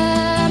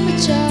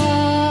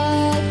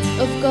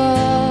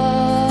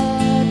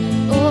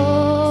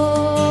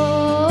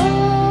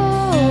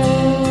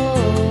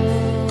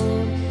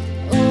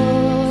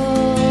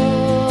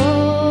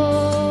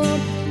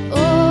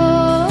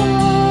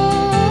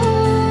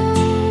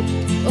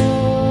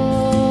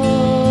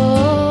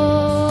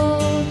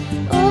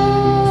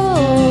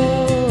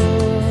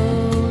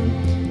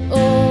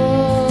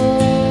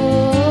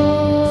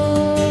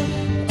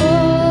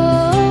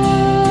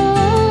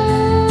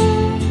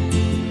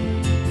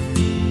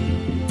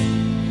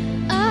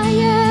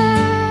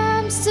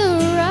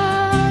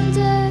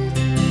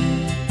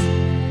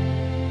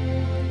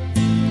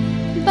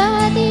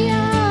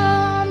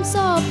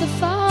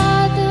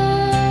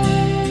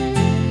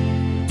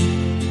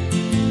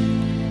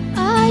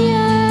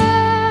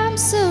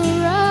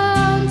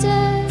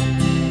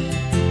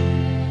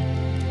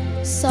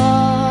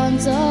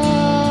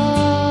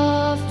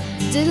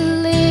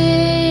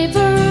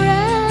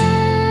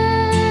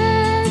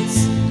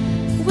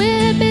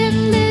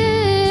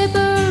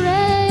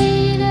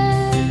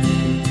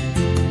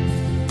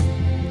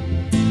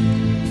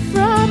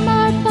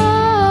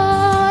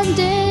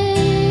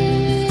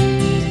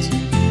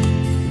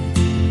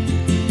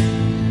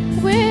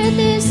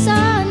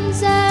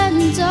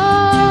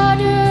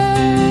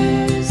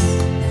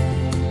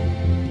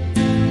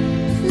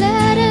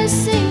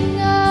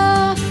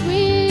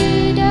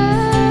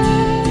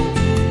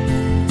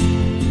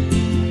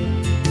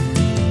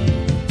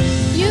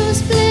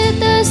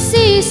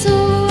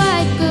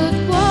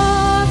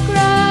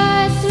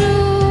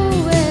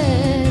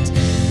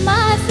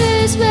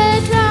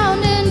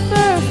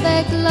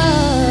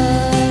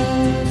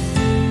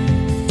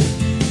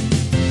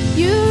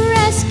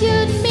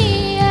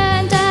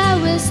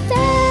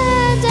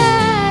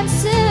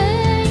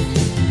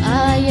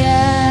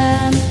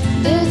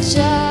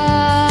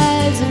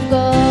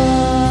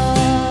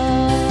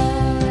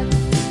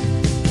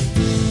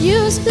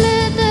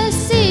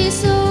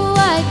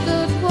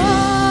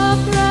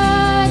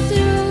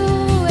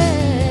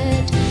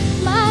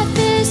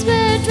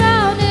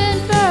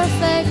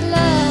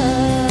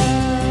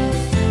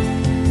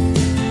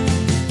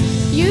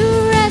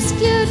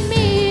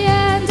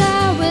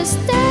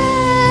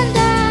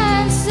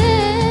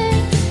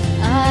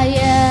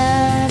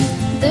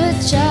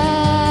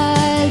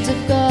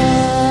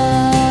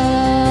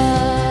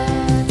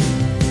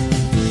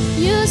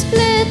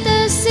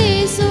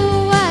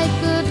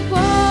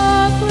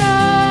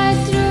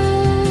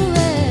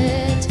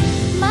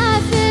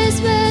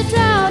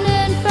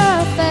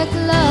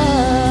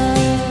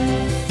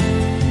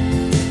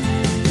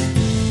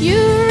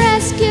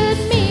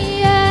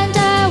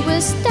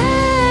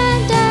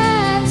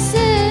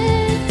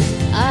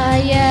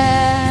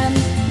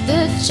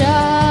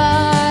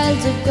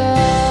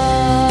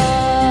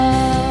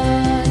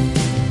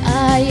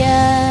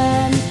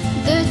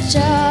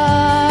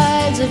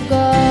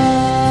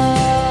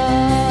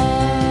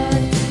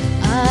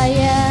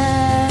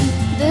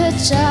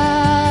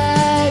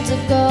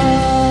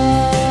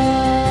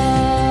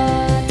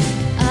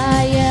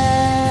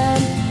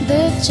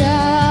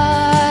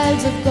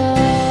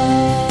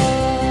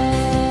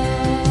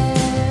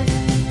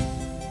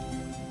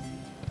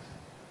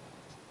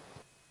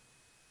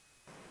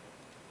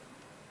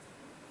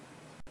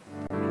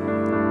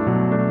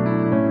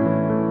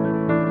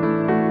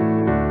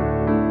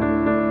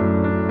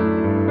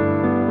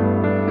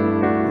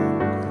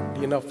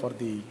Gloria for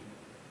the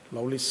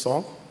lovely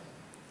song.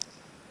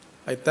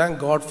 I thank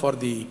God for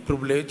the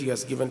privilege He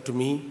has given to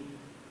me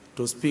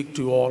to speak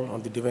to you all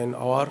on the divine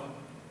hour.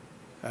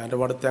 And I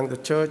want to thank the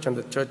church and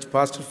the church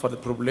pastor for the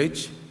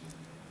privilege.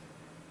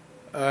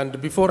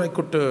 And before I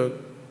could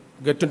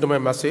get into my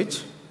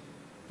message,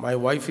 my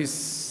wife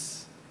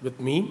is with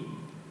me.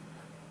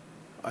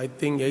 I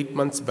think 8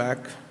 months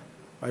back,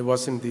 I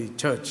was in the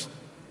church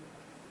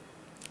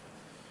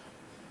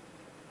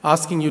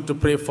asking you to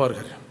pray for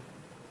her.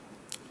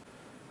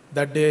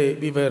 That day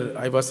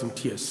I was in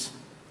tears.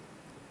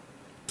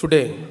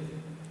 Today,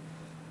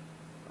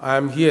 I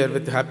am here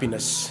with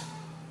happiness.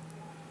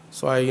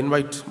 So I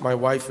invite my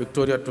wife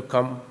Victoria to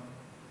come.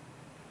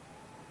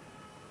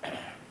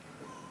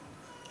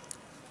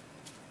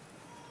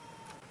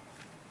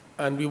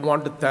 And we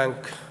want to thank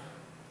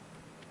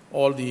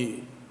all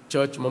the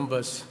church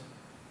members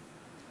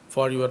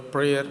for your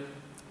prayer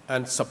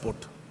and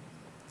support.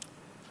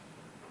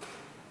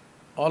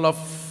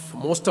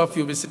 Most of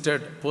you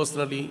visited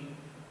personally.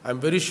 I'm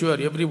very sure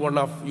every one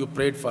of you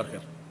prayed for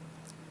her.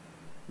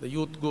 The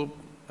youth group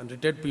and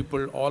retired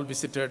people all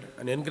visited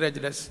and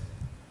encouraged us.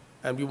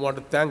 And we want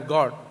to thank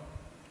God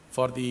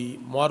for the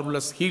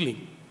marvelous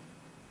healing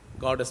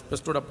God has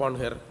bestowed upon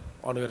her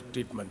on her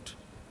treatment.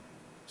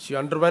 She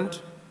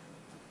underwent,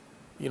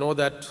 you know,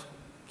 that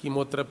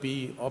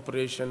chemotherapy,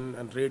 operation,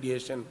 and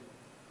radiation.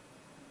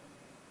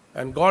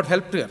 And God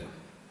helped her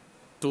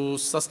to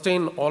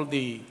sustain all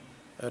the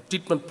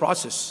treatment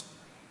process.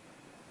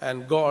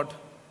 And God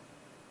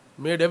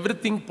made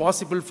everything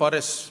possible for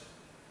us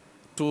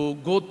to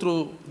go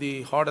through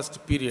the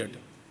hardest period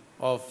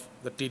of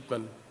the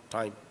treatment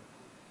time.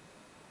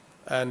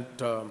 And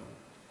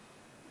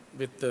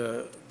with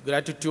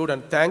gratitude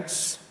and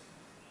thanks,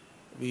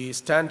 we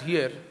stand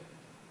here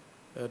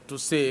to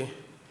say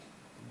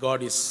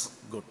God is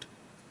good.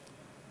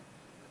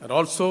 And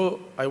also,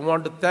 I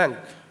want to thank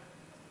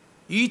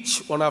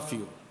each one of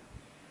you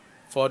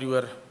for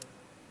your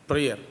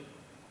prayer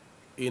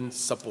in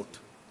support.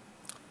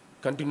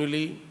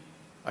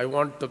 I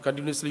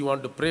continuously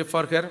want to pray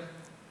for her.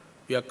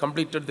 We have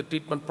completed the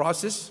treatment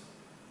process,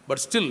 but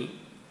still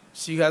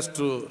she has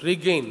to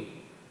regain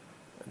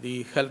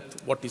the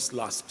health what is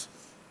lost.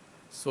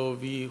 So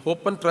we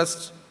hope and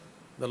trust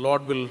the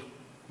Lord will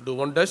do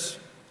wonders,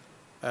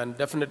 and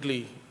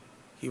definitely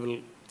He will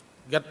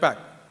get back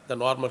the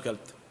normal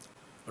health.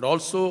 But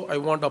also I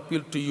want to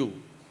appeal to you,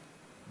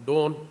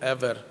 don't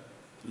ever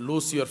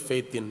lose your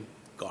faith in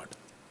God.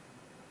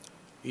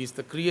 He is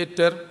the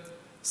creator,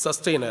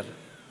 sustainer,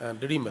 and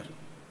redeemer.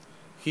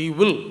 He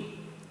will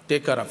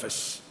take care of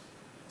us.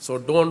 So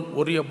don't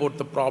worry about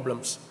the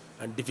problems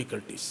and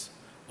difficulties.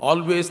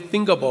 Always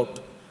think about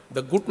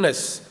the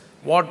goodness,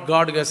 what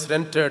God has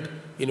rendered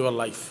in your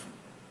life.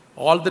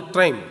 All the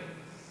time,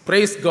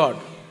 praise God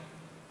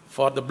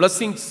for the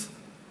blessings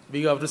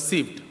we have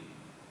received.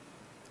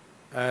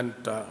 And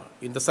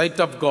in the sight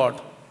of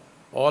God,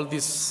 all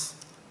this,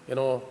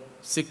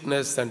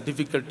 sickness and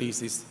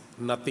difficulties is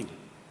nothing.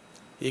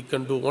 He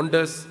can do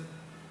wonders.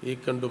 He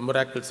can do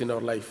miracles in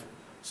our life.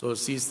 So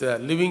she is a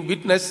living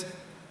witness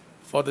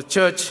for the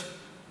church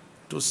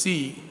to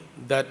see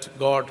that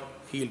God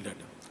healed her.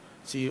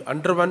 She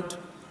underwent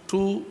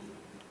 2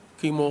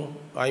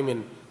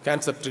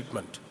 cancer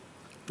treatment.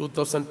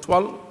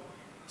 2012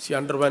 she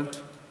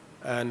underwent,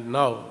 and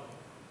now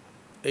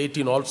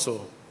 18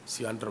 also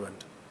she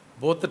underwent.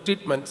 Both the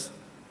treatments,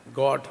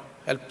 God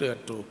helped her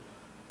to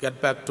get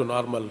back to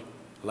normal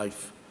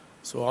life.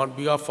 So on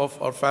behalf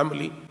of our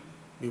family,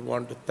 we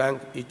want to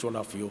thank each one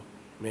of you.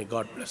 May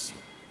God bless you.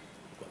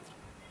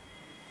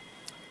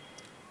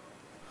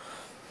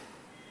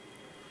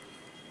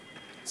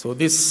 So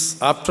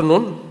this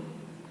afternoon,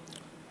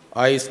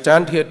 I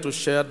stand here to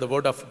share the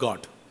word of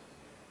God.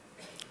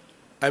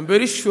 I'm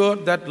very sure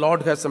that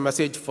Lord has a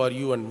message for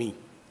you and me.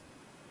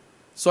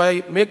 So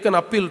I make an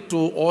appeal to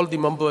all the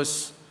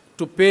members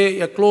to pay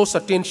a close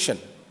attention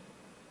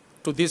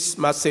to this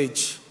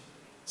message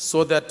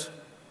so that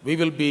we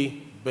will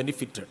be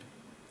benefited.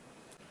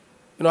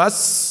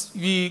 As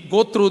we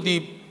go through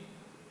the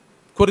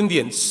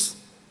Corinthians,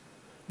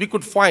 we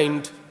could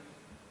find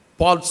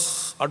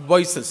Paul's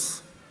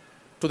advices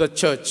to the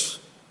church.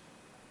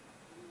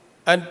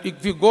 And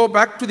if you go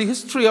back to the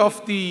history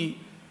of the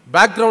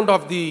background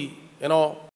of the,